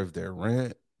deserve their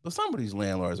rent, but some of these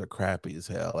landlords are crappy as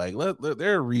hell. Like,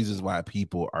 there are reasons why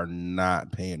people are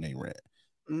not paying their rent.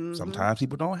 Mm-hmm. Sometimes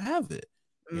people don't have it,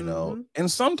 you know, and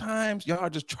sometimes y'all are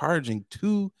just charging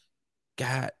too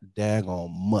god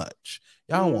daggone much.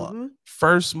 Y'all want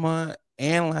first month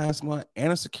and last month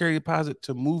and a security deposit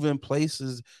to move in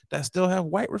places that still have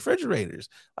white refrigerators.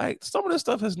 Like, some of this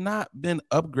stuff has not been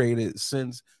upgraded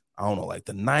since, I don't know, like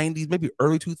the 90s, maybe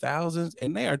early 2000s,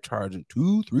 and they are charging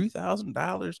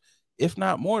 $2,000-$3,000, if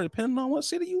not more, depending on what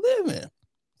city you live in.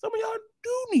 Some of y'all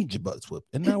do need your butts whipped,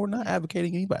 and now we're not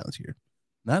advocating any violence here.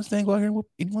 Not saying go out here and whoop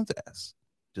anyone's ass.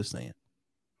 Just saying.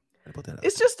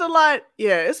 It's just a lot.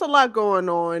 Yeah, it's a lot going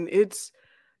on. It's,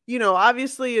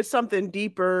 obviously it's something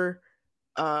deeper,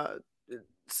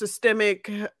 systemic,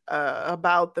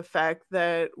 about the fact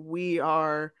that we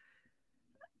are,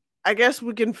 I guess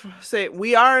we can say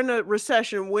we are in a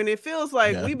recession when it feels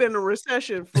like we've been in a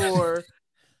recession for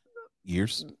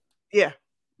years. Yeah.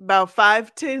 About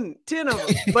 5, 10 of them.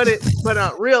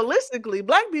 But realistically,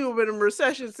 Black people have been in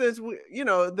recession since the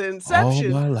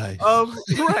inception all my life.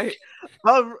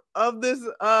 of this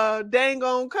dang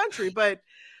on country. But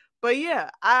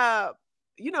yeah,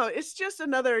 it's just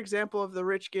another example of the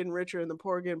rich getting richer and the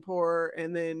poor getting poorer,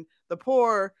 and then the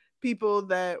poor people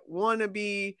that want to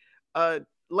be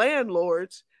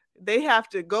landlords, they have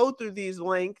to go through these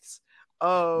lengths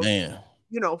of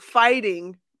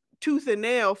fighting tooth and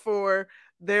nail for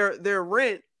their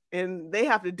rent, and they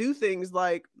have to do things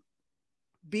like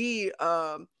be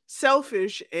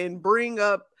selfish and bring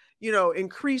up,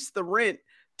 increase the rent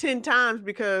 10 times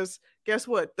because guess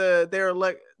what? The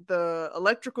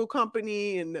electrical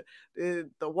company and the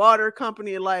water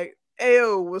company like,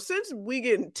 ayo, well, since we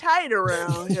getting tight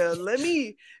around here, let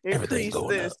me increase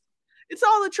this. Up. It's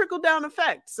all a trickle down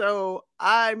effect. So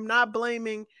I'm not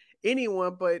blaming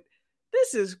anyone, but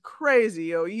this is crazy,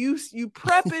 yo. You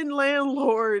prepping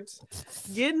landlords,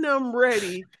 getting them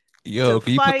ready. Yo,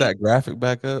 can you put that graphic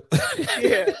back up?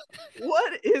 Yeah.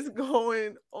 What is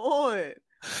going on?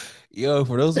 Yo,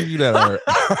 for those of you that are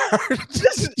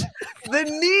the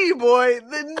knee, boy.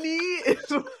 The knee is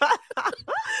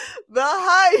the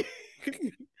height.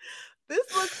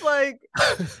 This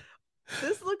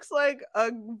looks like a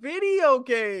video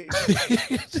game.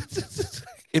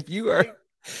 If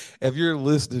you're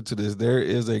listening to this, there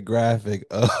is a graphic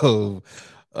of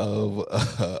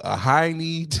a high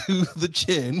knee to the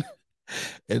chin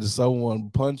and someone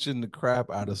punching the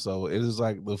crap out of someone. It is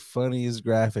like the funniest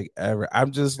graphic ever.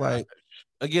 I'm just like,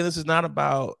 again, this is not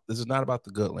about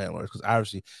the good landlords, because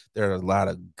obviously there are a lot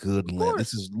of good landlords.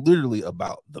 This is literally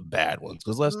about the bad ones,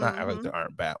 because let's not act like there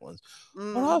aren't bad ones,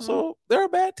 but also there are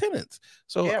bad tenants.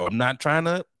 So I'm not trying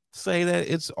to say that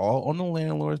it's all on the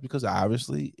landlords, because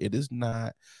obviously it is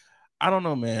not. I don't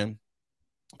know, man.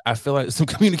 I feel like some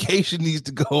communication needs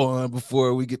to go on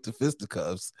before we get to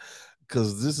fisticuffs,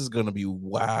 because this is going to be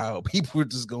wild. People are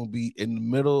just going to be in the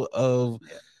middle of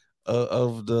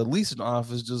the leasing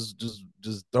office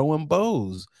just throwing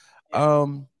bows. I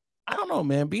don't know,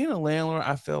 man. Being a landlord,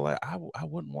 I feel like I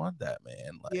wouldn't want that,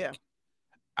 man. Like,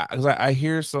 because I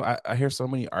hear so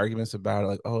many arguments about it,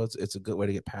 like, oh, it's a good way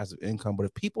to get passive income, but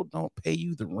if people don't pay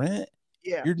you the rent,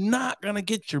 you're not gonna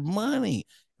get your money.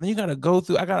 Then you gotta go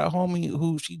through. I got a homie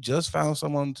who she just found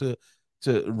someone to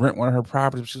rent one of her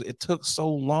properties. It took so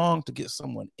long to get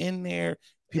someone in there.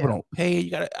 People don't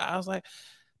pay. I was like,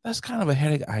 that's kind of a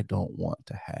headache I don't want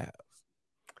to have.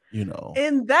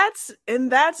 And that's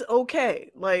okay.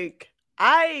 Like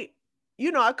I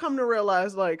come to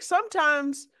realize, like,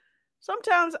 sometimes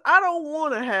I don't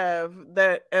want to have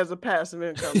that as a passive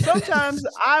income. Sometimes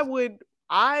I would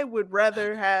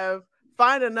rather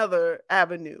find another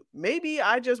avenue. Maybe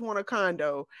I just want a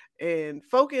condo and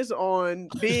focus on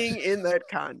being in that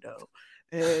condo.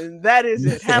 And that is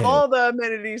it. Have all the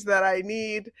amenities that I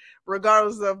need,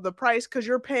 regardless of the price, because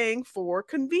you're paying for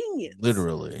convenience.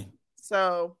 Literally.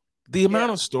 So the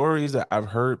amount of stories that I've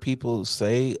heard people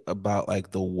say about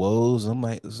like the woes, I'm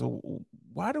like, so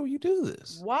why do you do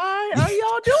this? Why are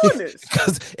y'all doing this?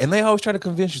 And they always try to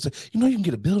convince you, say, you can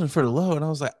get a building for the low. And I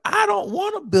was like, I don't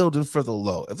want a building for the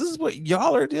low. If this is what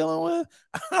y'all are dealing with,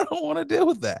 I don't want to deal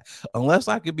with that. Unless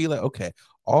I could be like, okay,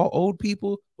 all old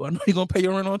people who I know you're going to pay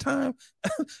your rent on time,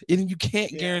 and you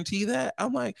can't guarantee that.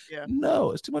 I'm like,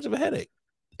 no, it's too much of a headache.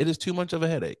 It is too much of a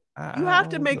headache. You have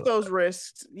to make those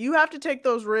risks. You have to take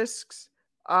those risks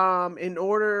in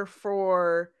order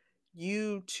for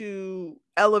you to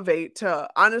elevate to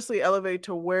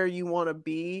where you want to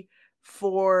be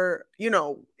for,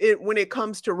 when it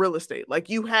comes to real estate. Like,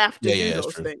 you have to do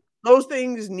those things. Those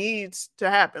things needs to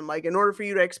happen. Like, in order for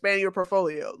you to expand your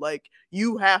portfolio, like,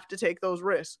 you have to take those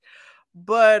risks.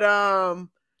 But I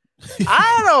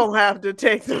don't have to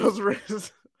take those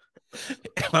risks.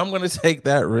 If I'm going to take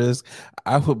that risk,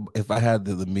 I would, if I had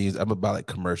the means, I'm about like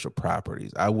commercial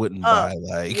properties. I wouldn't buy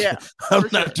like, I'm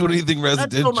not doing anything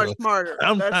residential. That's so much smarter.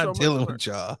 I'm not dealing with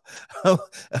y'all.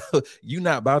 You're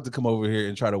not about to come over here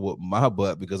and try to whoop my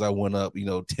butt because I went up,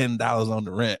 $10 on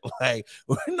the rent. Like,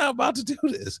 we're not about to do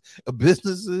this.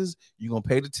 Businesses, you're going to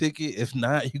pay the ticket. If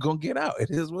not, you're going to get out. It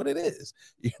is what it is.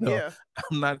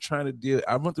 I'm not trying to deal.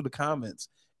 I went through the comments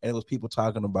and it was people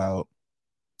talking about,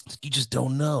 you just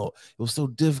don't know. It was so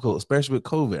difficult, especially with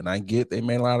COVID. And I get they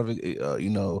made a lot of it, they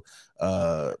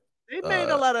made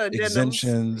a lot of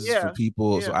exemptions for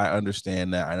people. So I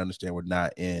understand that. I understand we're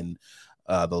not in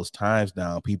those times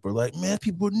now. People are like, man,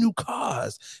 people with new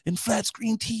cars and flat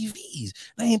screen TVs.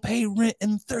 They ain't paid rent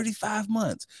in 35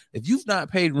 months. If you've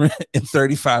not paid rent in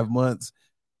 35 months,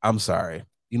 I'm sorry.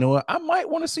 You know what? I might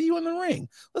want to see you in the ring.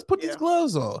 Let's put these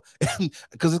gloves on.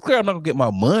 Because it's clear I'm not going to get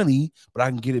my money, but I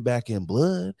can get it back in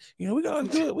blood. You know, we got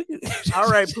to do it. All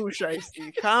right, Pooh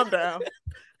Shiesty. Calm down.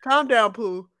 Calm down,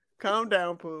 Pooh. Calm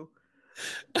down, Pooh.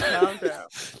 Calm down.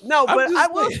 No, but I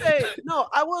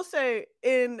will say,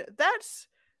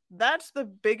 that's the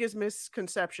biggest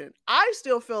misconception. I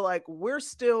still feel like we're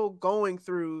still going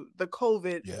through the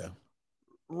COVID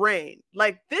reign.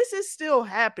 Like, this is still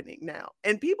happening now,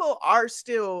 and people are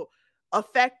still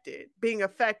being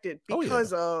affected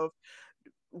because of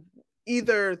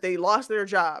either they lost their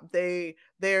job, they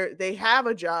have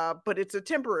a job, but it's a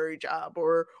temporary job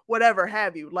or whatever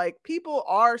have you. Like, people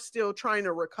are still trying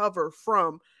to recover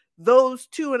from those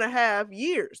 2.5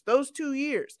 years, those 2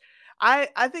 years. I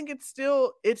think it's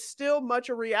still much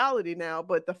a reality now,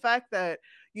 but the fact that,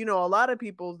 you know, a lot of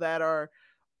people that are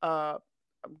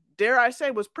dare I say,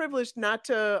 was privileged not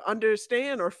to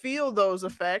understand or feel those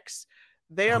effects,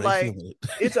 they're like,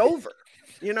 it's over.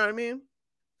 You know what I mean?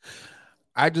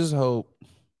 I just hope,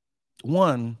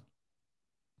 one,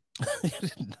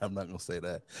 I'm not gonna say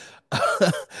that.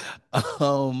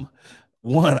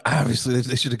 One, obviously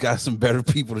they should have got some better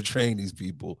people to train these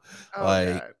people.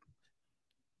 God.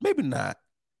 Maybe not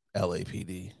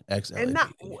LAPD, ex-LAPD. And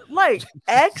not like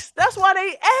X. That's why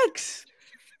they X.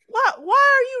 Why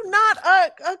are you not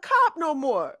a cop no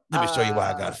more? Let me show you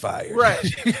why I got fired. Right.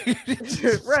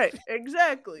 Right.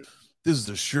 Exactly. This is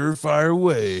a surefire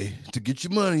way to get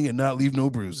your money and not leave no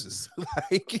bruises.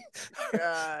 Like, God.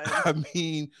 I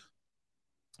mean,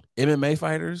 MMA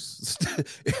fighters,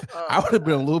 I would have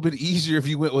been a little bit easier if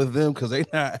you went with them, because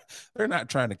they're not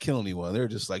trying to kill anyone. They're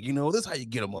just like, you know, this is how you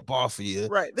get them up off of you.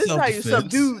 Right. This is how you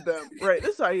subdue them. Right.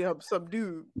 This is how you have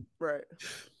subdued. Right.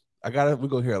 We're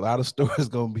gonna hear a lot of stories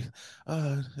gonna be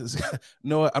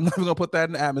no, I'm not even gonna put that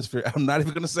in the atmosphere. I'm not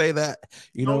even gonna say that.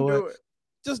 You know what?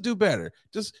 Just do better.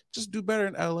 Just do better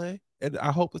in LA. And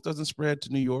I hope this doesn't spread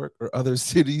to New York or other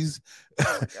cities.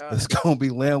 It's gonna be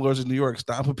landlords in New York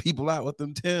stomping people out with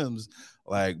them Timbs.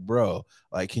 Like, bro,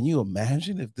 like, can you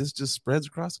imagine if this just spreads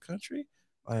across the country?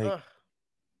 Like,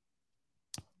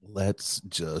 let's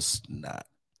just not.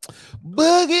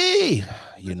 Boogie,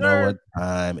 you know what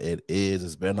time it is.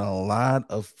 It's been a lot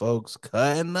of folks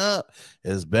cutting up.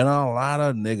 It's been a lot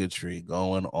of niggatry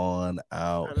going on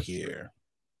out here.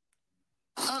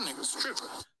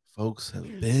 Folks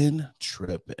have been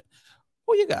tripping.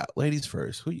 Who you got? Ladies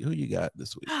first. Who you got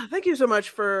this week? Thank you so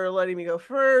much for letting me go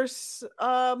first.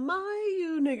 My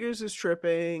you niggers is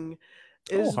tripping.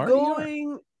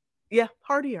 Yeah,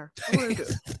 Hardy R.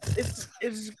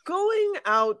 It's going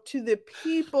out to the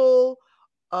people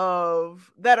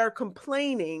that are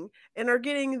complaining and are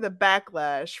getting the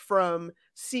backlash from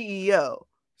the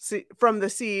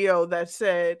CEO that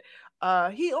said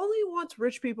he only wants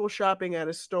rich people shopping at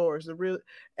his stores.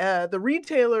 The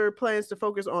retailer plans to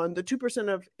focus on the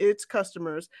 2% of its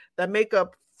customers that make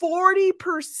up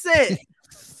 40%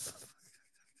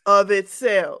 of its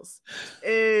sales.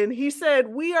 And he said,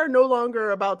 we are no longer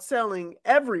about selling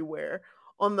everywhere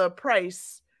on the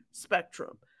price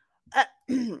spectrum.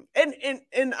 And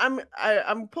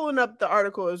I'm pulling up the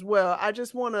article as well. I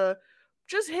just want to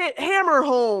hammer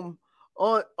home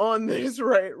on this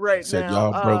right said, now.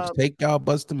 Y'all broke, take y'all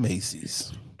butts to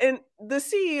Macy's. And the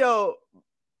CEO,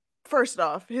 first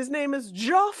off, his name is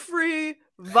Joffrey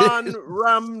van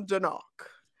Ramdenok.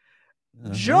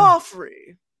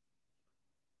 Joffrey.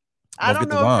 I don't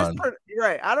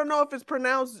know if it's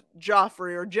pronounced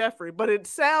Joffrey or Jeffrey, but it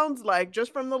sounds like,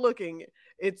 just from the looking,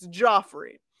 it's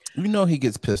Joffrey. You know he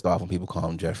gets pissed off when people call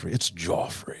him Jeffrey. It's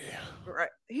Joffrey. Right.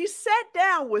 He sat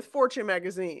down with Fortune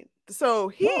magazine. So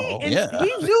he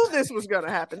knew this was going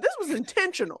to happen. This was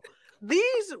intentional.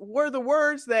 These were the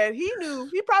words that he knew.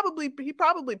 He probably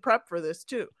prepped for this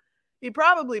too. He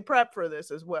probably prepped for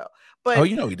this as well. But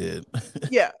you know he did.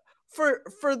 Yeah. For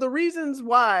the reasons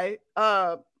why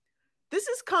this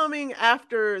is coming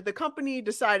after the company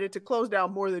decided to close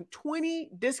down more than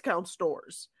 20 discount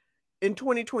stores in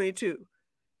 2022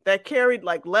 that carried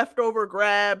like leftover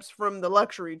grabs from the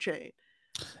luxury chain.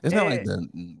 Isn't that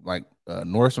like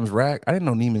Nordstrom's Rack? I didn't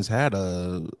know Neiman's had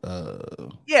a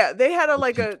they had a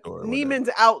Neiman's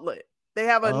outlet. They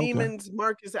have a Neiman's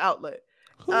Marcus outlet.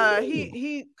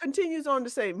 He continues on to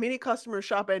say many customers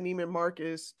shop at Neiman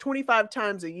Marcus 25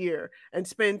 times a year and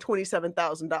spend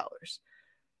 $27,000.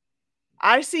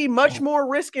 I see much more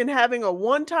risk in having a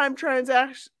one-time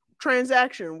transaction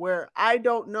transaction where I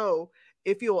don't know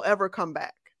if you'll ever come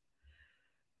back.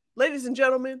 Ladies and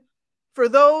gentlemen, for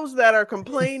those that are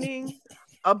complaining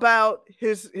about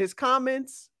his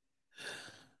comments,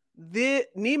 the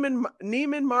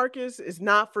Neiman Marcus is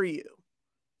not for you.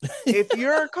 If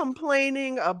you're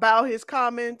complaining about his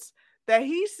comments that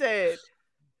he said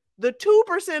the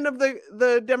 2% of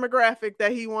the demographic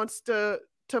that he wants to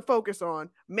focus on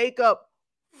make up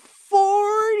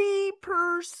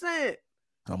 40%.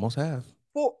 Almost half.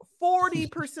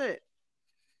 40%.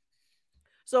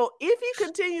 So if he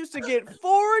continues to get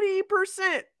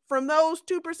 40% from those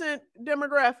 2%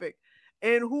 demographic,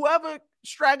 and whoever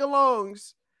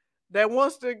straggalongs that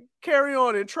wants to carry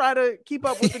on and try to keep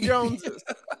up with the Joneses,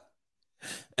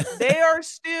 they are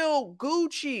still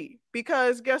Gucci,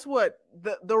 because guess what?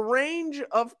 The range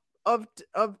of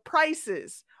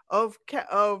prices of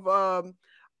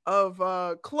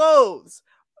clothes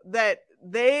that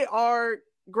they are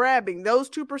grabbing, those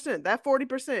 2%, that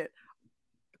 40%,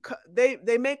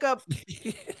 they make up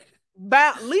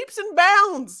leaps and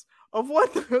bounds of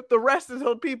what the rest of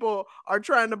those people are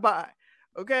trying to buy.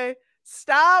 Okay,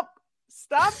 stop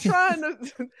trying to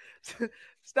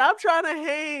stop trying to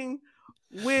hang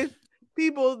with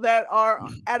people that are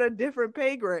at a different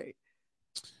pay grade.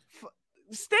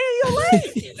 Stay in your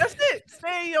lane. That's it.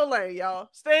 Stay in your lane, y'all.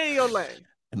 Stay in your lane.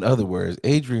 In other words,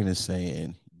 Adrian is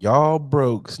saying, y'all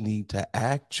brokes need to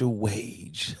act your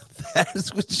wage.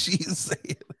 That's what she's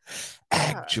saying.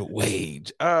 Act your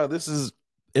wage. This is,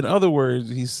 in other words,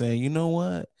 he's saying, you know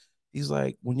what? He's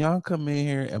like, when y'all come in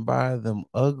here and buy them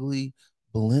ugly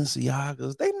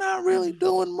Balenciagas, they not really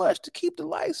doing much to keep the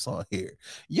lights on here.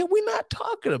 Yeah, we're not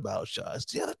talking about y'all. It's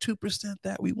the other 2%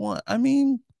 that we want. I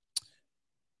mean,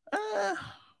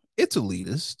 it's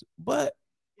elitist, but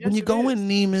when you go in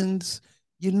Neiman's,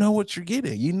 you know what you're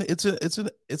getting. You know, it's an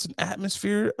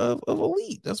atmosphere of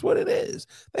elite. That's what it is.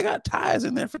 They got ties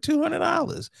in there for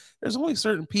 $200. There's only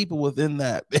certain people within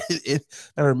that that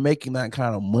are making that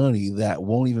kind of money that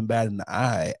won't even bat in the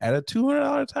eye at a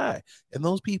 $200 tie. And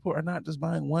those people are not just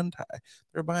buying one tie;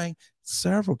 they're buying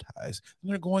several ties. Then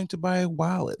they're going to buy a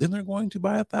wallet. Then they're going to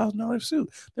buy $1,000 suit.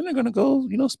 Then they're going to go,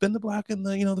 spend the block in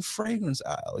the the fragrance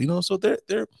aisle. So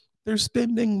they're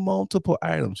spending multiple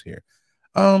items here.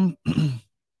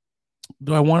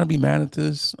 Do I want to be mad at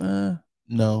this?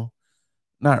 No,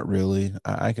 not really.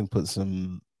 I can put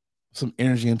some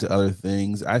energy into other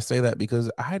things. I say that because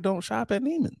I don't shop at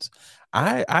Neiman's.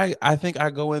 I think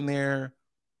I go in there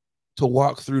to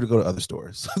walk through to go to other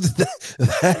stores.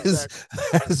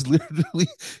 that is literally,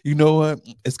 you know what?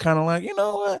 It's kind of like, you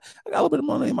know what? I got a little bit of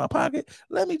money in my pocket.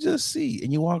 Let me just see.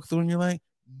 And you walk through and you're like,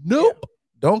 nope. Yeah.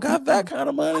 Don't got that kind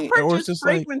of money. Or it's just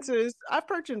fragrances. I've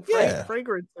purchased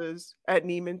fragrances at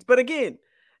Neiman's. But again,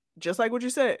 just like what you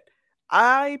said,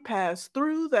 I pass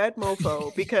through that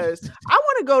mofo because I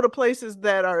want to go to places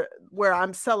that are where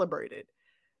I'm celebrated,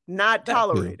 not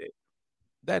tolerated.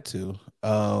 That too.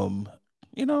 I'm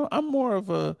more of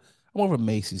a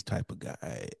Macy's type of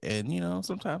guy. And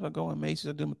sometimes I go in Macy's,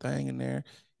 I do my thing in there.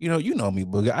 You know me,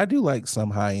 Boogie. I do like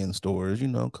some high-end stores,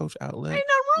 Coach Outlet. Ain't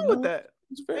nothing wrong with that.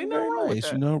 It's very, very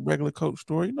nice, regular Coach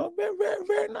store, very, very,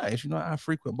 very nice. I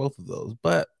frequent both of those,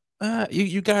 but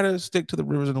you got to stick to the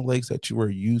rivers and the lakes that you were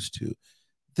used to.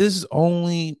 This is the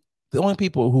only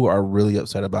people who are really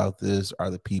upset about this are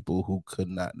the people who could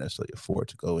not necessarily afford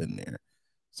to go in there.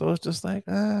 So it's just like,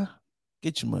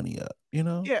 get your money up,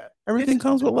 Yeah. Everything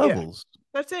comes with levels. Yeah.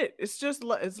 That's it.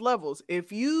 It's levels.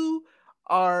 If you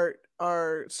are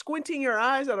squinting your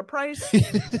eyes at a price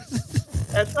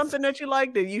at something that you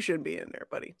like, then you shouldn't be in there,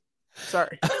 buddy.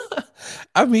 Sorry.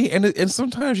 I mean, and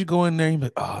sometimes you go in there and you're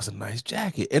like, oh, it's a nice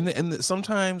jacket. And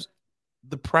sometimes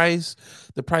the price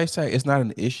tag is not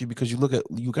an issue because you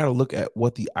got to look at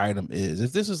what the item is.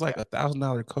 If this is like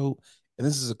 $1,000 coat and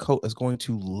this is a coat that's going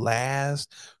to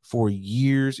last for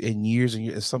years and years and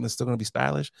years, it's something that's still going to be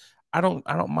stylish, I don't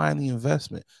mind the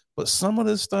investment. But some of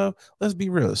this stuff, let's be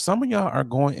real. Some of y'all are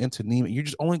going into Neiman. You're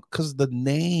just only because of the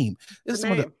name. This is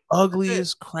some of the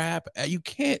ugliest crap. You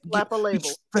can't slap a label.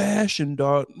 Fashion,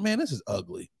 dog. Man, this is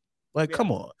ugly. Like,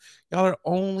 come on. Y'all are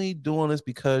only doing this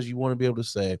because you want to be able to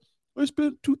say, I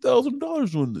spent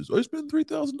 $2,000 on this. I spent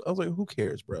 $3,000. I was like, who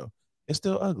cares, bro? It's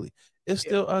still ugly. It's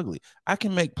still ugly. I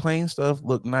can make plain stuff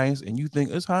look nice, and you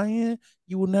think it's high end.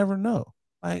 You will never know.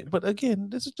 But again,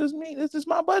 this is just me. This is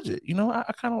my budget.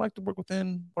 I kind of like to work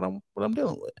within what I'm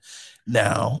dealing with.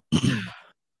 Now,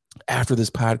 after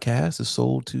this podcast is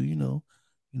sold to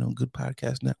good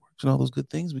podcast networks and all those good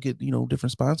things. We get,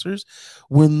 different sponsors.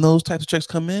 When those types of checks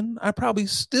come in, I probably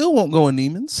still won't go in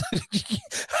Neiman's.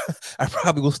 I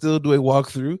probably will still do a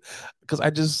walkthrough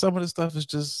because some of the stuff is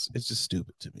it's just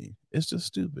stupid to me. It's just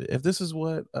stupid. If this is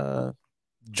what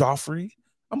Joffrey,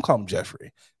 I'm calling him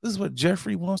Jeffrey. This is what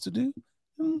Jeffrey wants to do.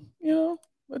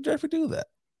 Let Jeffrey do that.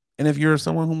 And if you're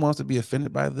someone who wants to be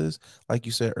offended by this, like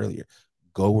you said earlier,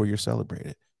 go where you're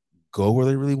celebrated. Go where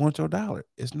they really want your dollar.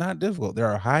 It's not difficult. There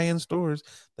are high-end stores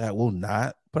that will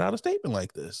not put out a statement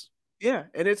like this. Yeah,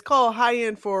 and it's called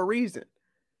high-end for a reason.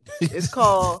 It's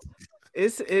called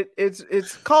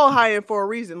it's called high-end for a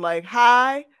reason. Like,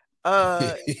 hi,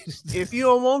 if you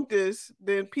don't want this,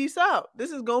 then peace out.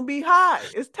 This is gonna be high.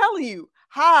 It's telling you,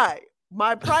 hi,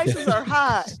 my prices are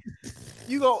high.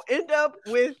 You gonna end up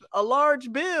with a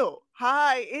large bill.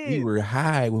 High end. We were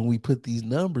high when we put these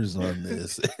numbers on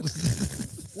this.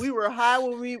 We were high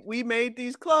when we made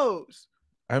these clothes.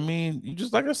 I mean, you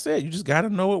just, like I said, you just got to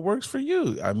know what works for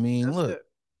you. I mean, that's look, it.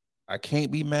 I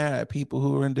can't be mad at people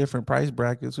who are in different price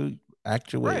brackets who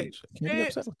act your wage. I can't be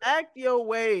upset with that. Act your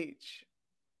wage.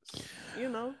 Who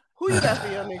you got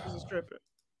for your niggas is stripping?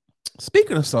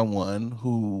 Speaking of someone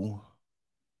who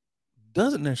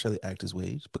doesn't necessarily act his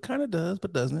wage, but kind of does,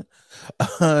 but doesn't.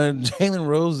 Jalen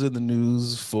Rose is in the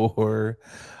news for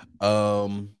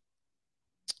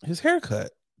his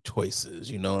haircut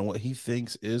choices, and what he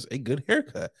thinks is a good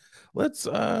haircut. Let's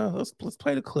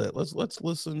play the clip. Let's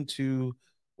listen to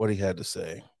what he had to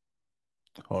say.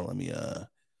 Hold on, let me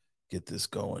get this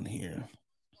going here.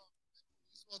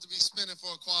 Supposed to be spending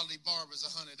for a quality barber is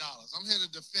 $100. I'm here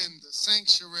to defend the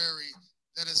sanctuary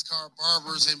that is called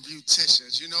barbers and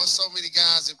beauticians. So many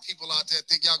guys and people out there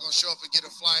think y'all gonna show up and get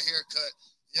a fly haircut.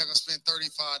 Y'all gonna spend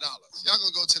 $35. Y'all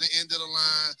gonna go to the end of the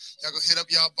line. Y'all gonna hit up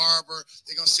y'all barber.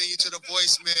 They're gonna send you to the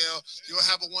voicemail. You're gonna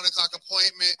have a 1 o'clock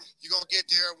appointment. You're gonna get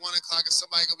there at 1 o'clock and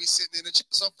somebody gonna be sitting in the chair.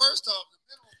 So first off,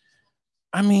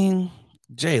 I mean,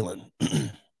 Jalen,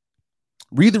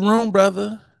 read the room,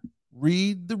 brother.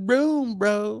 Read the room,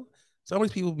 bro. So many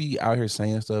people be out here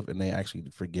saying stuff and they actually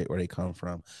forget where they come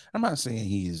from. I'm not saying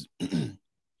he's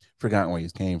forgotten where he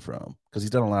came from because he's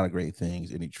done a lot of great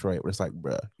things in Detroit, but it's like,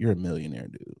 bruh, you're a millionaire,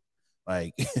 dude.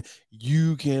 Like,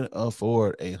 you can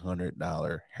afford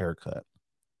 $100 haircut.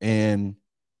 And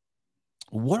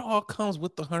what all comes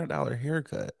with the $100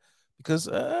 haircut? Because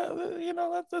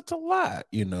that's a lot.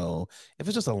 If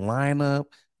it's just a lineup,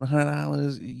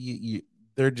 $100,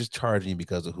 they're just charging you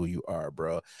because of who you are,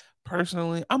 bro.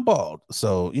 Personally, I'm bald,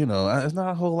 so it's not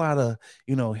a whole lot of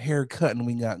hair cutting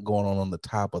we got going on the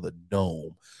top of the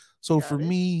dome. So for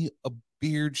me, a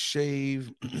beard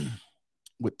shave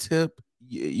with tip,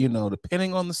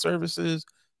 depending on the services,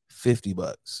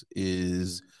 $50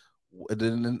 is.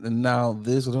 And now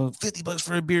this $50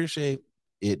 for a beard shave.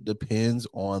 It depends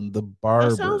on the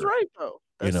barber. That sounds right, though.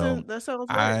 That sounds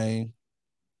right.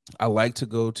 I like to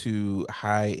go to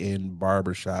high-end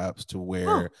barbershops to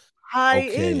where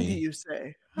high-end, do you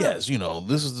say? Yes,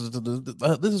 this is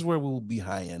this is where we'll be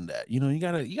high-end at. You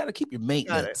gotta keep your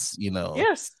maintenance.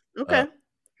 Yes. Okay.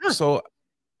 So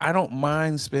I don't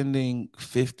mind spending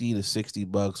 $50 to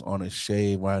 $60 on a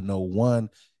shave when I know one,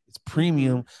 it's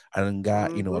premium. I done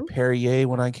got a Perrier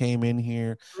when I came in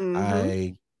here.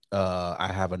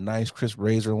 I have a nice crisp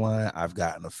razor line. I've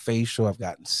gotten a facial. I've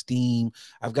gotten steam.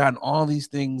 I've gotten all these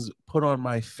things put on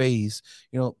my face.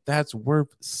 That's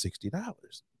worth $60.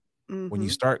 When you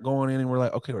start going in and we're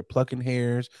like, okay, we're plucking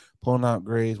hairs, pulling out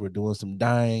grays, we're doing some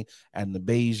dyeing and the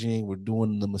Beijing, we're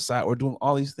doing the massage, we're doing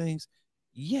all these things.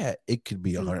 Yeah, it could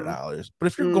be $100. But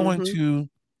if you're going to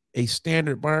a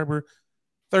standard barber,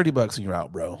 $30 and you're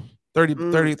out, bro.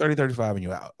 35 and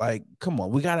you're out. Like, come on,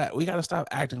 we gotta stop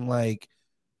acting like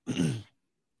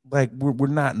we're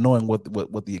not knowing what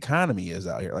the economy is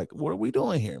out here. Like, what are we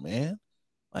doing here, man?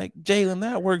 Like, Jalen,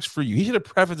 that works for you. He should have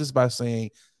prefaced this by saying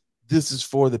this is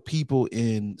for the people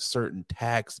in certain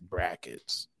tax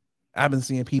brackets. I've been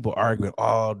seeing people arguing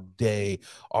all day,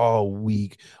 all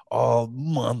week, all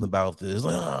month about this.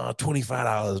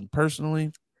 $25.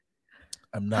 Personally,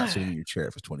 I'm not sitting in your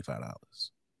chair for $25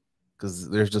 because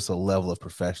there's just a level of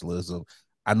professionalism.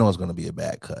 I know it's going to be a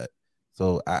bad cut.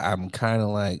 So I'm kind of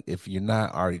like, if you're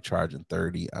not already charging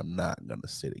 $30, I'm not going to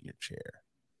sit in your chair.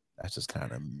 That's just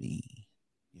kind of me,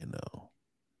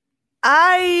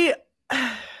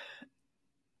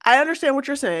 I understand what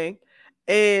you're saying.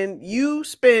 And you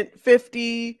spent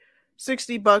 $50,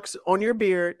 $60 on your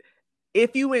beard.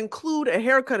 If you include a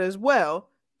haircut as well,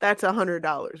 that's $100.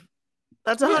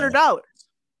 That's $100. Yeah.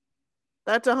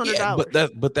 That's $100. Yeah,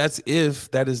 but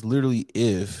that is literally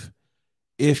if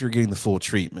if you're getting the full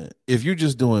treatment. If you're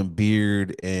just doing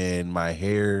beard and my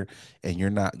hair and you're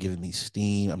not giving me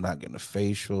steam, I'm not getting a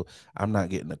facial, I'm not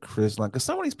getting a crisp line. Because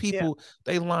some of these people,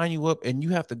 they line you up and you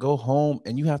have to go home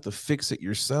and you have to fix it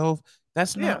yourself.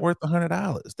 That's not worth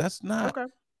 $100. That's not. Okay.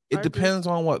 It depends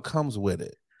on what comes with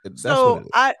it. That's what it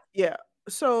is.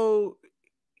 So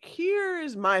here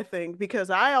is my thing, because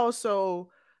I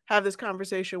also have this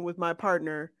conversation with my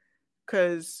partner,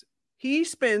 because he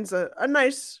spends a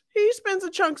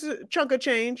chunk of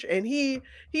change, and he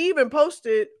even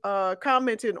posted,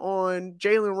 commented on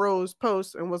Jalen Rose's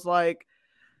post and was like,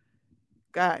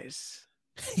 guys,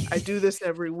 I do this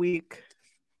every week.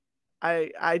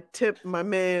 I tip my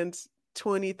man's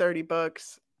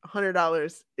 $20-$30,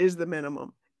 $100 is the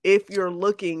minimum. If you're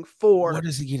looking for, what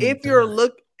is he getting? If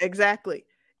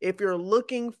you're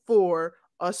looking for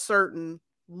a certain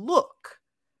look,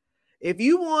 if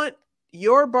you want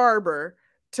your barber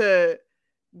to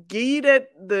give you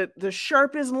the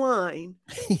sharpest line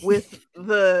with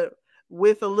a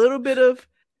little bit of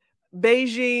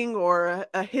beiging or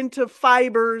a hint of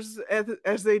fibers,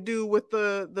 as they do with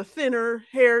the thinner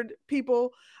haired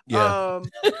people, the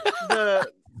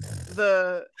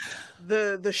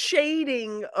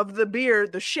shading of the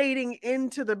beard, the shading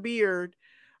into the beard,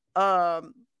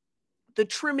 the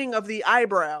trimming of the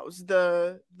eyebrows,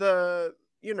 the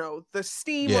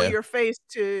steam on your face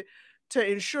to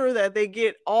ensure that they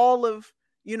get all of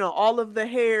the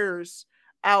hairs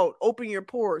out, open your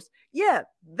pores. Yeah,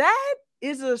 that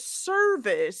is a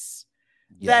service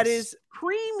that is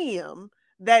premium,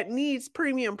 that needs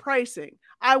premium pricing.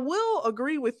 I will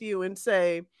agree with you and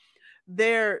say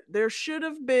there should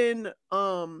have been,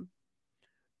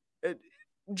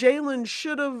 Jalen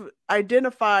should have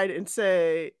identified and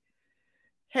say,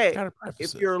 hey,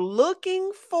 if you're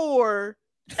looking for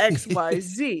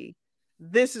XYZ,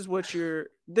 this is what you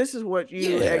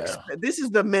expect. This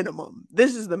is the minimum.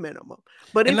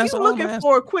 But if you're looking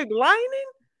for a quick lining,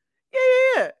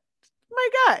 my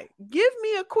guy, give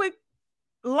me a quick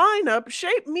lineup,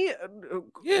 shape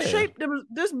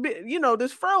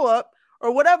this fro up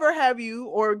or whatever have you,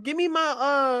 or give me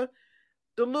my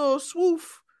the little swoof.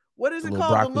 What is it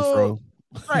called? The little fro.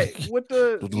 Right, with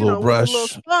the little brush,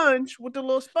 with the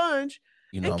little sponge.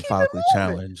 I'm follically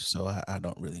challenged, so I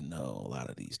don't really know a lot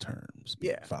of these terms.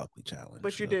 Follically challenged.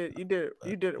 But you did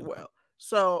it well.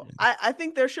 So I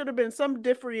think there should have been some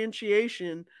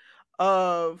differentiation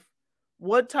of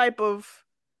what type of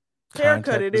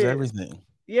haircut it is. Everything.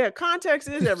 Yeah, context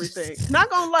is everything.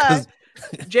 Not gonna lie,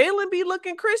 Jalen be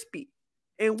looking crispy,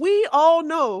 and we all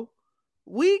know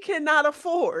we cannot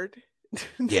afford.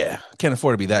 Can't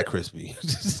afford to be that crispy.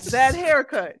 That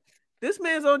haircut. This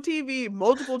man's on TV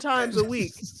multiple times a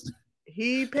week.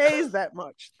 He pays that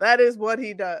much. That is what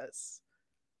he does.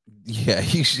 Yeah,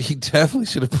 he definitely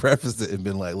should have prefaced it and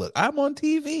been like, look, I'm on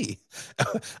TV.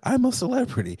 I'm a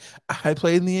celebrity. I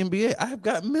play in the NBA. I've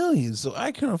got millions, so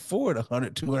I can afford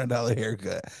 $100, $200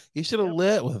 haircut. He should have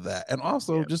led with that. And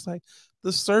also just like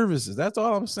the services. That's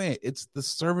all I'm saying. It's the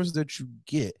service that you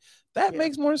get. That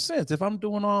makes more sense. If I'm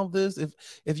doing all this,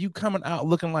 if you coming out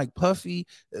looking like Puffy,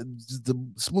 the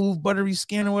smooth buttery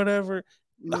skin or whatever,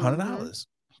 $100.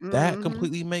 That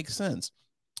completely makes sense.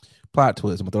 Plot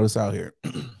twist. I'm gonna throw this out here.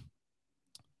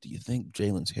 Do you think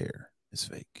Jalen's hair is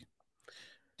fake?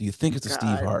 Do you think it's a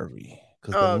Steve Harvey?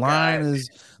 Because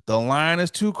the line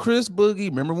is too crisp, Boogie.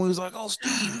 Remember when he was like, "Oh,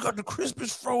 Steve, you got the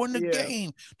crispest throw in the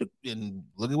game," and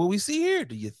look at what we see here.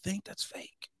 Do you think that's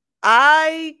fake?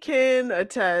 I can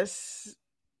attest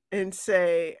and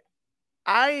say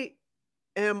I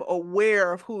am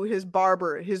aware of who his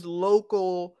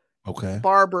local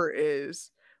barber is,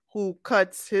 who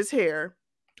cuts his hair.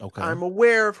 Okay. I'm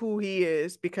aware of who he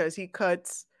is because he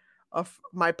cuts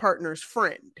my partner's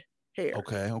friend hair.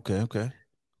 Okay.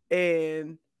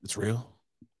 And it's real.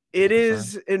 It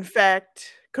is, in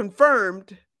fact,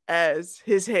 confirmed as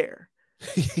his hair.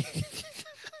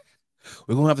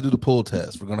 We're gonna have to do the pull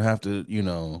test. We're gonna have to,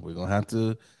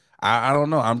 I don't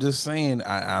know. I'm just saying,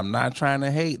 I'm not trying to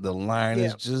hate. The line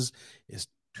is just, it's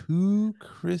too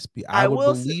crispy. I would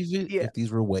believe it if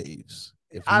these were waves.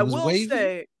 If he was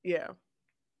wavy,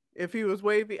 if he was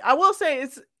wavy, I will say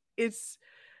it's.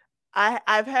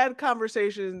 I've had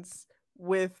conversations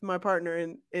with my partner,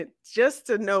 and it's just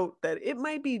to note that it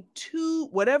might be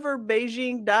whatever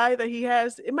Beijing dye that he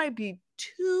has, it might be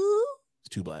it's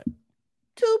too black.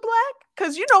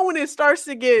 Because when it starts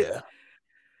to get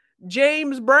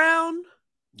James Brown,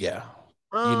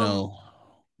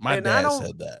 my dad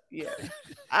said that.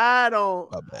 I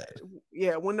don't. My bad.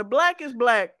 When the black is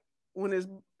black, when it's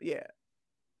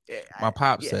my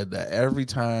pop said that every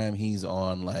time he's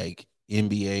on, like,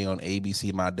 NBA on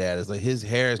ABC. My dad is like, his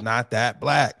hair is not that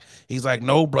black. He's like,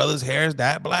 no, brother's hair is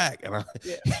that black. And I,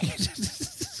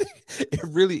 it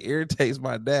really irritates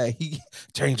my dad. He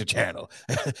changed the channel.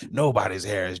 Nobody's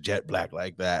hair is jet black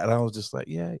like that. And I was just like,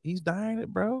 yeah, he's dying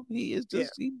it, bro. He is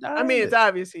just, he's dying. I mean, it's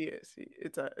obvious he is.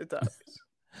 It's obvious.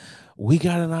 We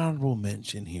got an honorable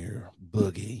mention here,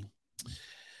 Boogie.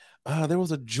 There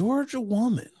was a Georgia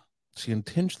woman. She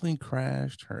intentionally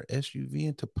crashed her SUV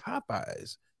into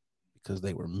Popeyes because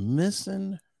they were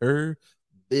missing her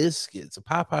biscuits. A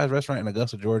Popeyes restaurant in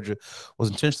Augusta, Georgia, was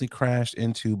intentionally crashed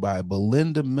into by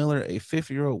Belinda Miller, a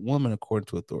 50-year-old woman, according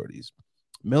to authorities.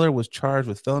 Miller was charged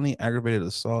with felony aggravated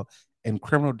assault and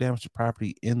criminal damage to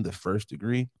property in the first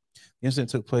degree. The incident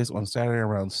took place on Saturday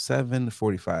around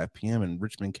 7:45 p.m. and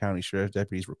Richmond County Sheriff's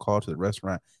deputies were called to the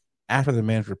restaurant after the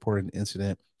manager reported an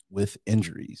incident with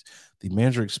injuries. The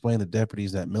manager explained to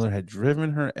deputies that Miller had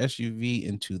driven her SUV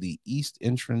into the east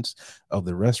entrance of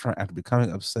the restaurant after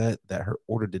becoming upset that her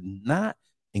order did not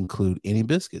include any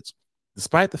biscuits,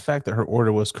 despite the fact that her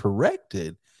order was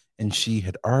corrected and she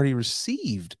had already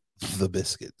received the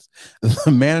biscuits.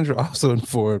 The manager also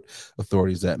informed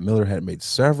authorities that Miller had made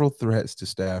several threats to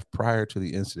staff prior to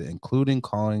the incident, including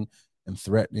calling and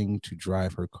threatening to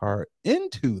drive her car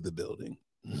into the building.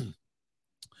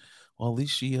 Well, at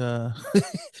least she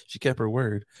she kept her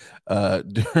word.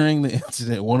 During the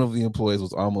incident, one of the employees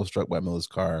was almost struck by Miller's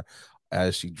car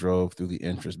as she drove through the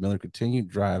entrance. Miller continued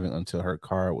driving until her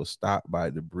car was stopped by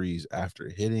debris after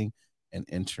hitting and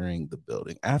entering the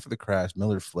building. After the crash,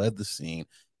 Miller fled the scene,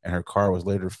 and her car was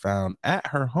later found at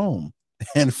her home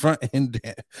and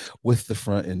with the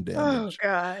front end damage. Oh,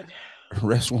 God.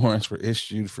 Arrest warrants were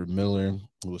issued for Miller,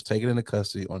 who was taken into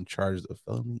custody on charges of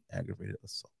felony aggravated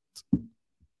assault.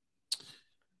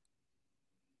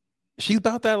 She's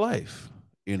about that life,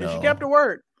 you know. And she kept her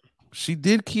word. She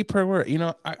did keep her word. You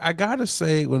know, I gotta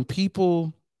say, when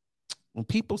people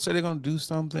say they're gonna do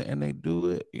something and they do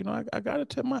it, you know, I gotta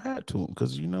tip my hat to them,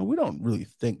 because you know we don't really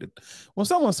think that when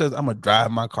someone says I'm gonna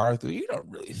drive my car through, you don't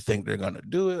really think they're gonna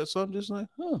do it. So I'm just like,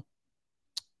 you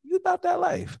about that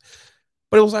life.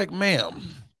 But it was like, ma'am,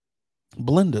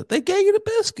 Belinda, they gave you the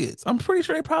biscuits. I'm pretty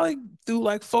sure they probably threw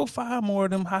like 4-5 more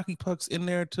of them hockey pucks in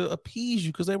there to appease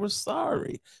you because they were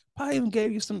sorry. Probably even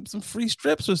gave you some free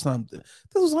strips or something.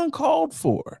 This was uncalled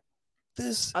for.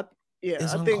 I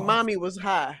think mommy was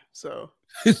high, so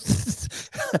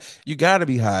you gotta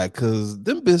be high, because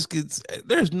them biscuits,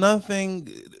 there's nothing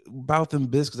about them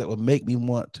biscuits that would make me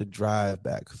want to drive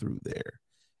back through there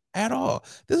at all.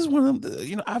 This is one of them,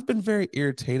 you know, I've been very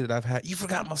irritated. You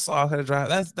forgot my sauce, how to drive.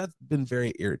 That's been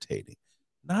very irritating.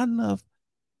 Not enough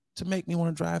to make me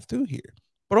want to drive through here.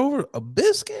 But over a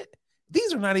biscuit,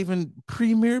 these are not even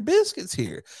premier biscuits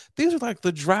here. These are like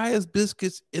the driest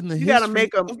biscuits in the history. You gotta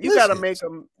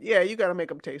make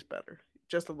them taste better.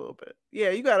 Just a little bit. Yeah,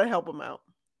 you gotta help them out.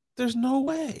 There's no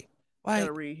way. Like,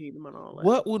 gotta reheat them and all that.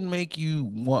 What would make you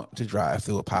want to drive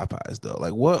through a Popeyes though?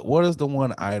 Like, what is the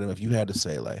one item if you had to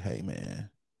say, like, hey man,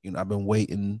 you know, I've been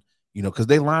waiting, you know, because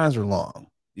they lines are long.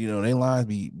 You know, they lines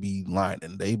be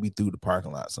lining. They be through the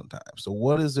parking lot sometimes. So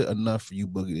what is it enough for you,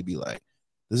 Boogie, to be like,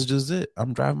 this is just it?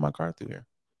 I'm driving my car through here.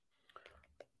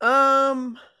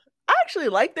 I actually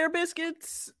like their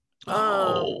biscuits.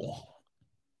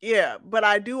 Yeah, but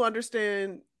I do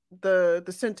understand the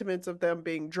sentiments of them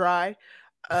being dry.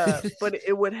 But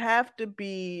it would have to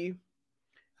be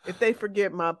if they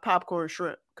forget my popcorn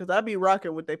shrimp, because I'd be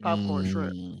rocking with their popcorn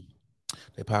shrimp.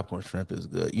 Their popcorn shrimp is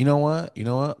good. You know what?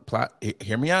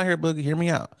 Hear me out here, Boogie. Hear me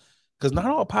out. Because not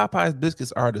all Popeyes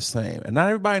biscuits are the same, and not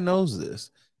everybody knows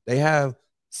this. They have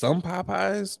some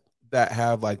Popeyes that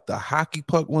have like the hockey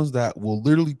puck ones that will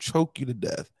literally choke you to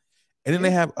death. And then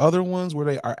they have other ones where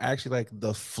they are actually like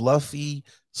the fluffy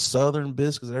Southern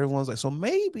biscuits. Everyone's like, so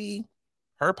maybe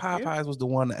her Popeyes was the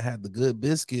one that had the good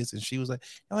biscuits, and she was like,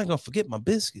 I ain't gonna forget my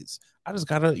biscuits. I just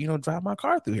gotta, you know, drive my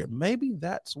car through here. Maybe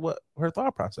that's what her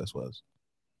thought process was.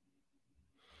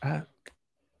 I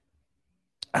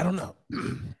don't know.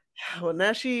 Well,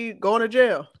 now she going to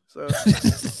jail. So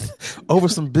over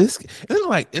some biscuit,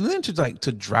 and then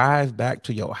to drive back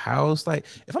to your house. Like,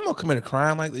 if I'm gonna commit a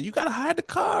crime like that, you gotta hide the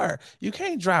car. You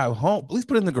can't drive home. At least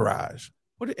put it in the garage.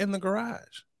 Put it in the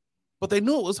garage. But they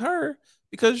knew it was her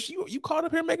because you caught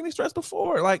up here making these threats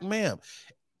before. Like, ma'am,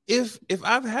 if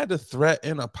I've had to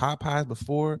threaten a Popeyes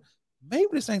before, maybe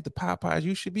this ain't the Popeyes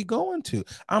you should be going to.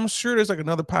 I'm sure there's like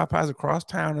another Popeyes across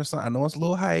town or something. I know it's a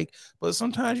little hike, but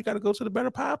sometimes you got to go to the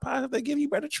better Popeyes if they give you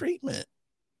better treatment.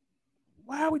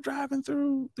 Why are we driving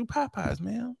through Popeyes,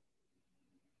 man?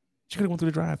 She could have went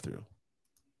through the drive-through.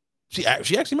 She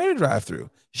actually made a drive-through.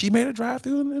 She made a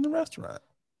drive-through in the restaurant.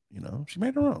 You know, she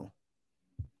made her own.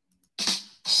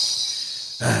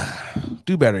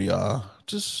 Do better, y'all.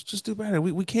 Just do better.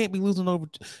 We can't be losing over,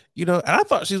 you know. And I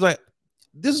thought she was like,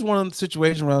 this is one of the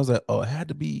situations where I was like, oh, it had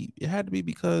to be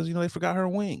because, you know, they forgot her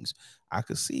wings. I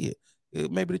could see it.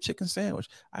 Maybe the chicken sandwich.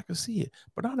 I could see it.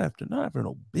 But not after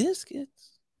no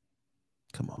biscuits.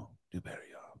 Come on, do better,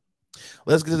 y'all.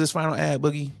 Let's get to this final ad,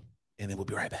 Boogie, and then we'll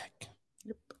be right back.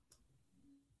 Yep.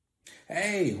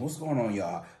 Hey, what's going on,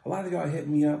 y'all? A lot of y'all hit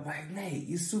me up like, Nate,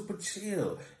 you super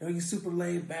chill. You know, you super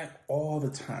laid back all the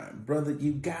time. Brother,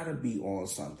 you gotta be on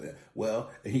something. Well,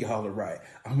 y'all are right.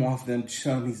 I'm off them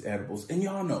Chummies edibles, and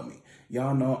y'all know me.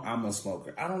 Y'all know I'm a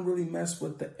smoker. I don't really mess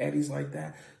with the eddies like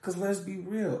that because let's be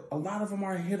real. A lot of them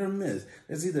are hit or miss.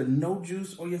 There's either no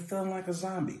juice or you're feeling like a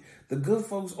zombie. The good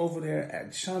folks over there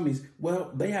at Chummies,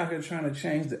 well, they out here trying to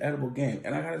change the edible game.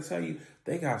 And I got to tell you,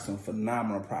 they got some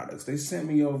phenomenal products. They sent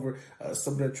me over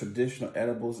some of their traditional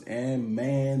edibles, and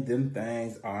man, them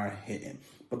things are hitting.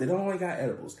 But they don't only got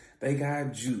edibles. They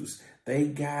got juice. They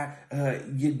got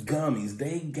your gummies.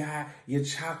 They got your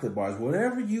chocolate bars.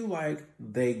 Whatever you like,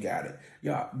 they got it.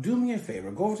 Y'all, do me a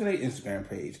favor. Go over to their Instagram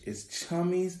page. It's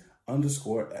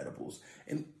Chummies_edibles.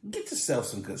 And get yourself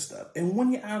some good stuff. And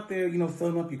when you're out there, you know,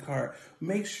 filling up your cart,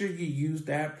 make sure you use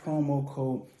that promo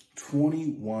code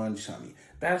 21Chummy.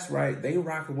 That's right. They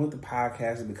rocking with the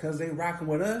podcast. And because they rocking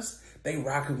with us, they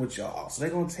rocking with y'all. So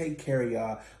they're going to take care of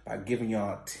y'all by giving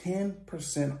y'all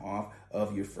 10% off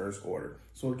of your first order.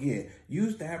 So again,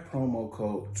 use that promo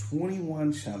code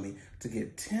 21Chummy to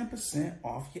get 10%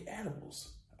 off your edibles.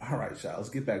 All right, y'all, let's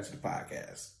get back to the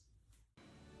podcast.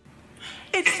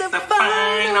 It's the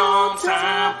final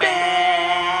topic.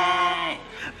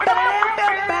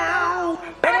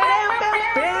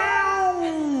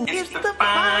 It's the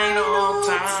final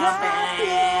topic.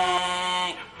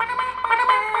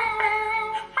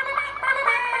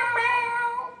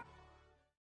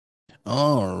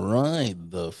 All right,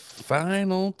 the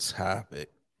final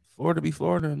topic. Florida be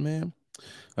Florida, man.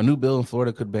 A new bill in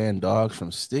Florida could ban dogs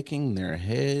from sticking their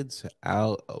heads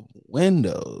out of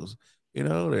windows. You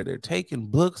know, they're taking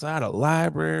books out of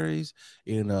libraries.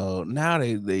 You know, now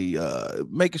they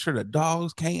making sure that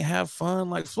dogs can't have fun.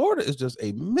 Like, Florida is just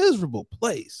a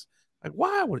place. Like,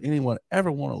 why would anyone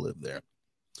ever want to live there?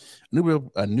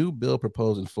 A new bill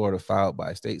proposed in Florida, filed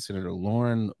by State Senator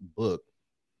Lauren Book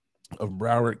of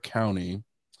Broward County.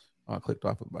 I clicked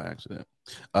off it by accident.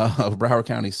 Of Broward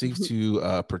County, seeks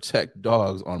to protect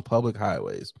dogs on public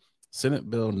highways. Senate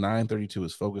Bill 932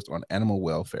 is focused on animal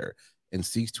welfare and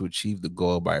seeks to achieve the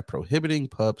goal by prohibiting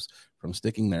pups from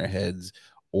sticking their heads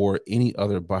or any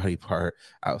other body part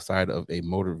outside of a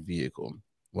motor vehicle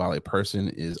while a person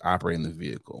is operating the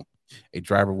vehicle. A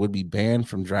driver would be banned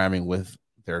from driving with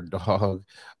their dog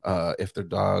if their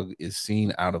dog is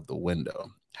seen out of the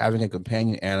window. Having a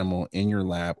companion animal in your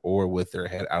lap or with their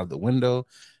head out of the window,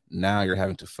 now you're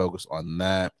having to focus on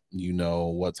that. You know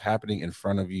what's happening in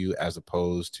front of you as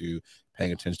opposed to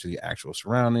paying attention to the actual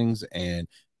surroundings and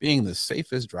being the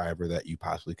safest driver that you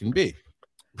possibly can be.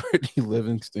 Brittany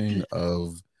Livingston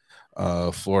of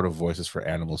Florida Voices for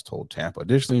Animals told Tampa.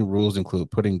 Additionally, rules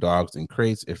include putting dogs in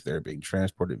crates if they're being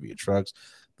transported via trucks.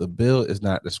 The bill is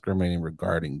not discriminating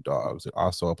regarding dogs. It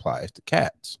also applies to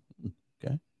cats.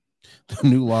 Okay. The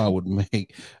new law would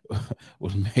make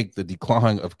the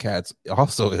declawing of cats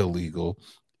also illegal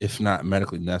if not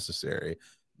medically necessary.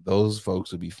 Those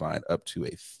folks would be fined up to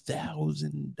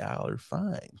 $1,000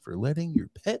 fine for letting your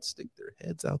pet stick their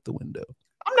heads out the window.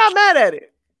 I'm not mad at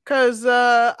it because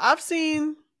I've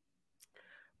seen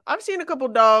a couple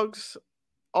dogs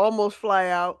almost fly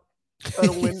out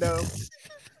of the window,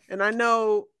 and I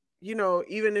know, you know,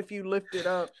 even if you lift it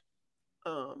up,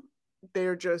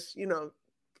 they're just, you know,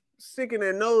 sticking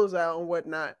their nose out and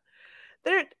whatnot.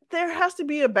 There has to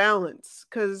be a balance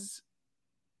because.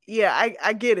 Yeah,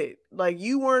 I get it. Like,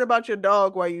 you worrying about your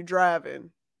dog while you're driving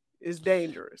is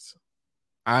dangerous.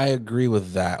 I agree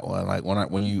with that one. Like,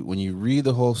 when you read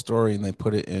the whole story and they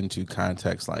put it into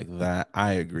context like that,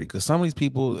 I agree. Because some of these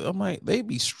people, they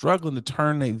be struggling to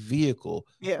turn their vehicle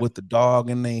with the dog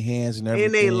in their hands and everything.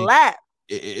 In their lap.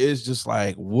 It's just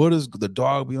like, what is the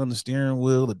dog be on the steering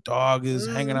wheel? The dog is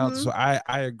hanging out. So I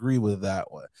agree with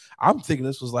that one. I'm thinking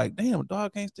this was like, damn, a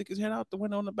dog can't stick his head out the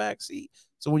window in the back seat.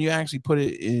 So when you actually put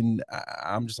it in,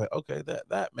 I'm just like, okay,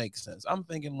 that makes sense. I'm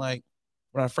thinking like,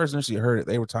 when I first initially heard it,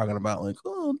 they were talking about like,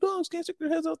 oh, dogs can't stick their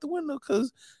heads out the window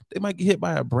because they might get hit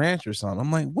by a branch or something.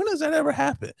 I'm like, when does that ever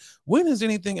happen? When has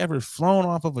anything ever flown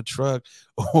off of a truck,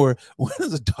 or when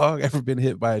has a dog ever been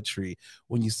hit by a tree?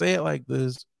 When you say it like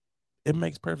this, it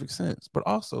makes perfect sense. But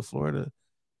also, Florida,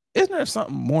 isn't there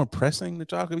something more pressing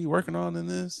that y'all could be working on than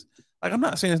this? Like, I'm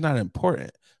not saying it's not important,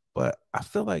 but I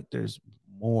feel like there's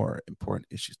more important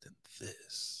issues than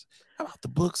this? How about the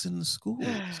books in the schools?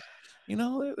 You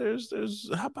know, there's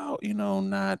how about, you know,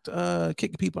 not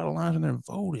kicking people out of line when they're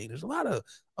voting? There's a lot of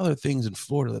other things in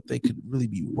Florida that they could really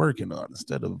be working on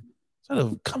instead of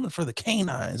coming for the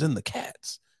canines and the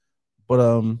cats. But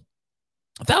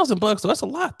 $1,000 though, that's a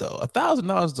lot though.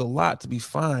 $1,000 is a lot to be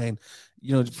fined,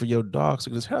 you know, for your dog to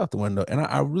get his head out the window. And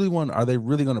I really wonder, are they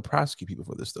really going to prosecute people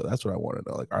for this though? That's what I want to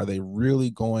know. Like, are they really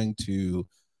going to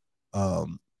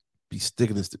be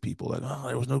sticking this to people? Like, oh,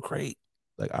 there was no crate.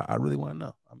 Like, I really want to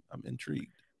know. I'm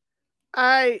intrigued.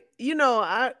 I'm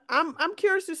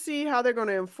curious to see how they're going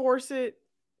to enforce it,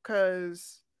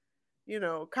 because, you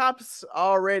know, cops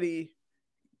already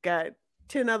got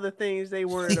 10 other things they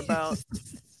worried about.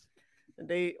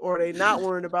 They not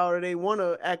worried about, or they want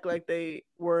to act like they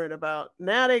worried about.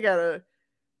 Now they gotta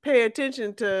pay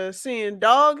attention to seeing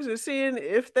dogs and seeing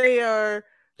if the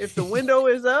window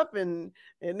is up, and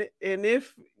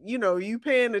if, you know, you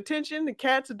paying attention to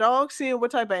cats and dogs, seeing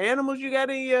what type of animals you got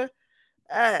in your.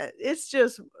 It's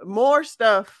just more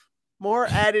stuff, more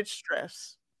added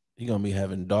stress. You're going to be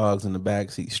having dogs in the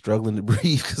backseat struggling to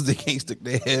breathe because they can't stick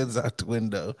their heads out the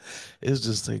window. It's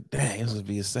just like, dang, this would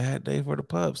be a sad day for the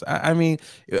pups. I mean,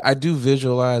 I do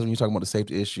visualize when you're talking about the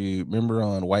safety issue. Remember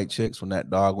on White Chicks when that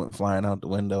dog went flying out the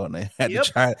window and they had to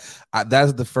try.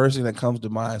 That's the first thing that comes to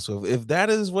mind. So if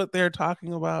that is what they're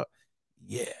talking about,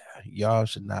 yeah, y'all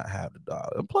should not have the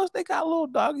dog. And plus, they got little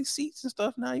doggy seats and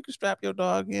stuff now. You can strap your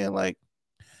dog in. Like,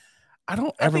 I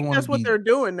think that's what they're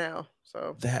doing now.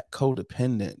 So that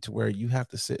codependent to where you have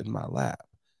to sit in my lap.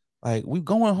 Like, we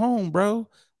going home, bro.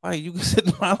 Like, you can sit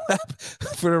in my lap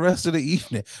for the rest of the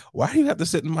evening. Why do you have to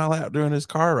sit in my lap during this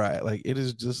car ride? Like, it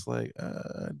is just like,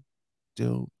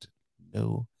 don't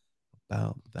know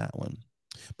about that one.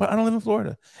 But I don't live in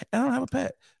Florida and I don't have a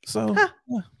pet. So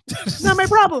it's not my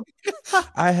problem.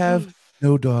 I have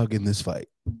no dog in this fight.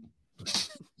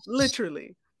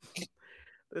 Literally.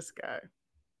 This guy.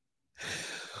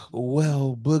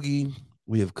 Well, Boogie,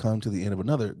 we have come to the end of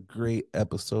another great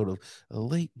episode of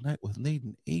Late Night with Nate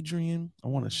and Adrian. I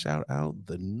want to shout out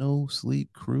the No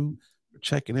Sleep crew for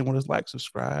checking in with us. Like,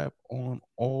 subscribe on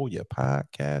all your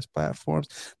podcast platforms.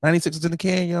 96 is in the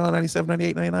can, y'all. 97,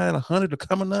 98, 99, 100 are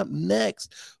coming up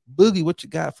next. Boogie, what you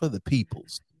got for the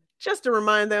peoples? Just to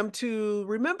remind them to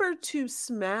remember to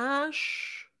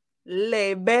smash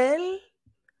le bell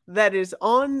that is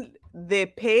on the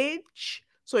page,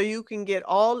 so you can get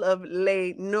all of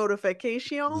les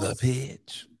notifications. The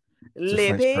page. Le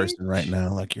French page. Person right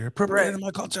now, like, you're appropriating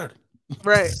my culture.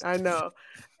 Right, I know.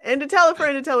 And to tell a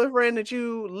friend that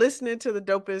you listening to the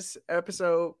dopest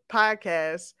episode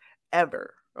podcast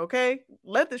ever. Okay,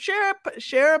 share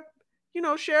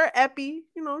epi,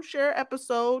 share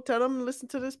episode. Tell them to listen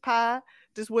to this pie.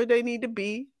 This is where they need to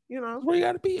be. Where you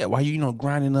got to be at. Why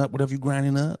grinding up whatever you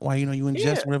grinding up. Why you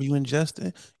ingest whatever you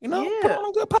ingesting. Put on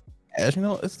a good podcast.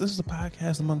 This is a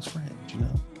podcast amongst friends.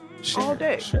 Share, all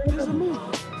day. Share it is a movie.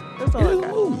 That's all I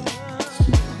got.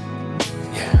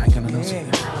 Yeah, I can announce it.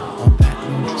 On that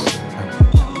note,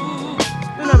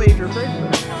 and I'm Adrian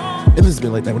Bracelet. And this has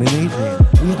been Late Night with Adrian.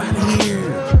 We out of here.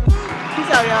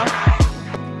 Peace out, y'all.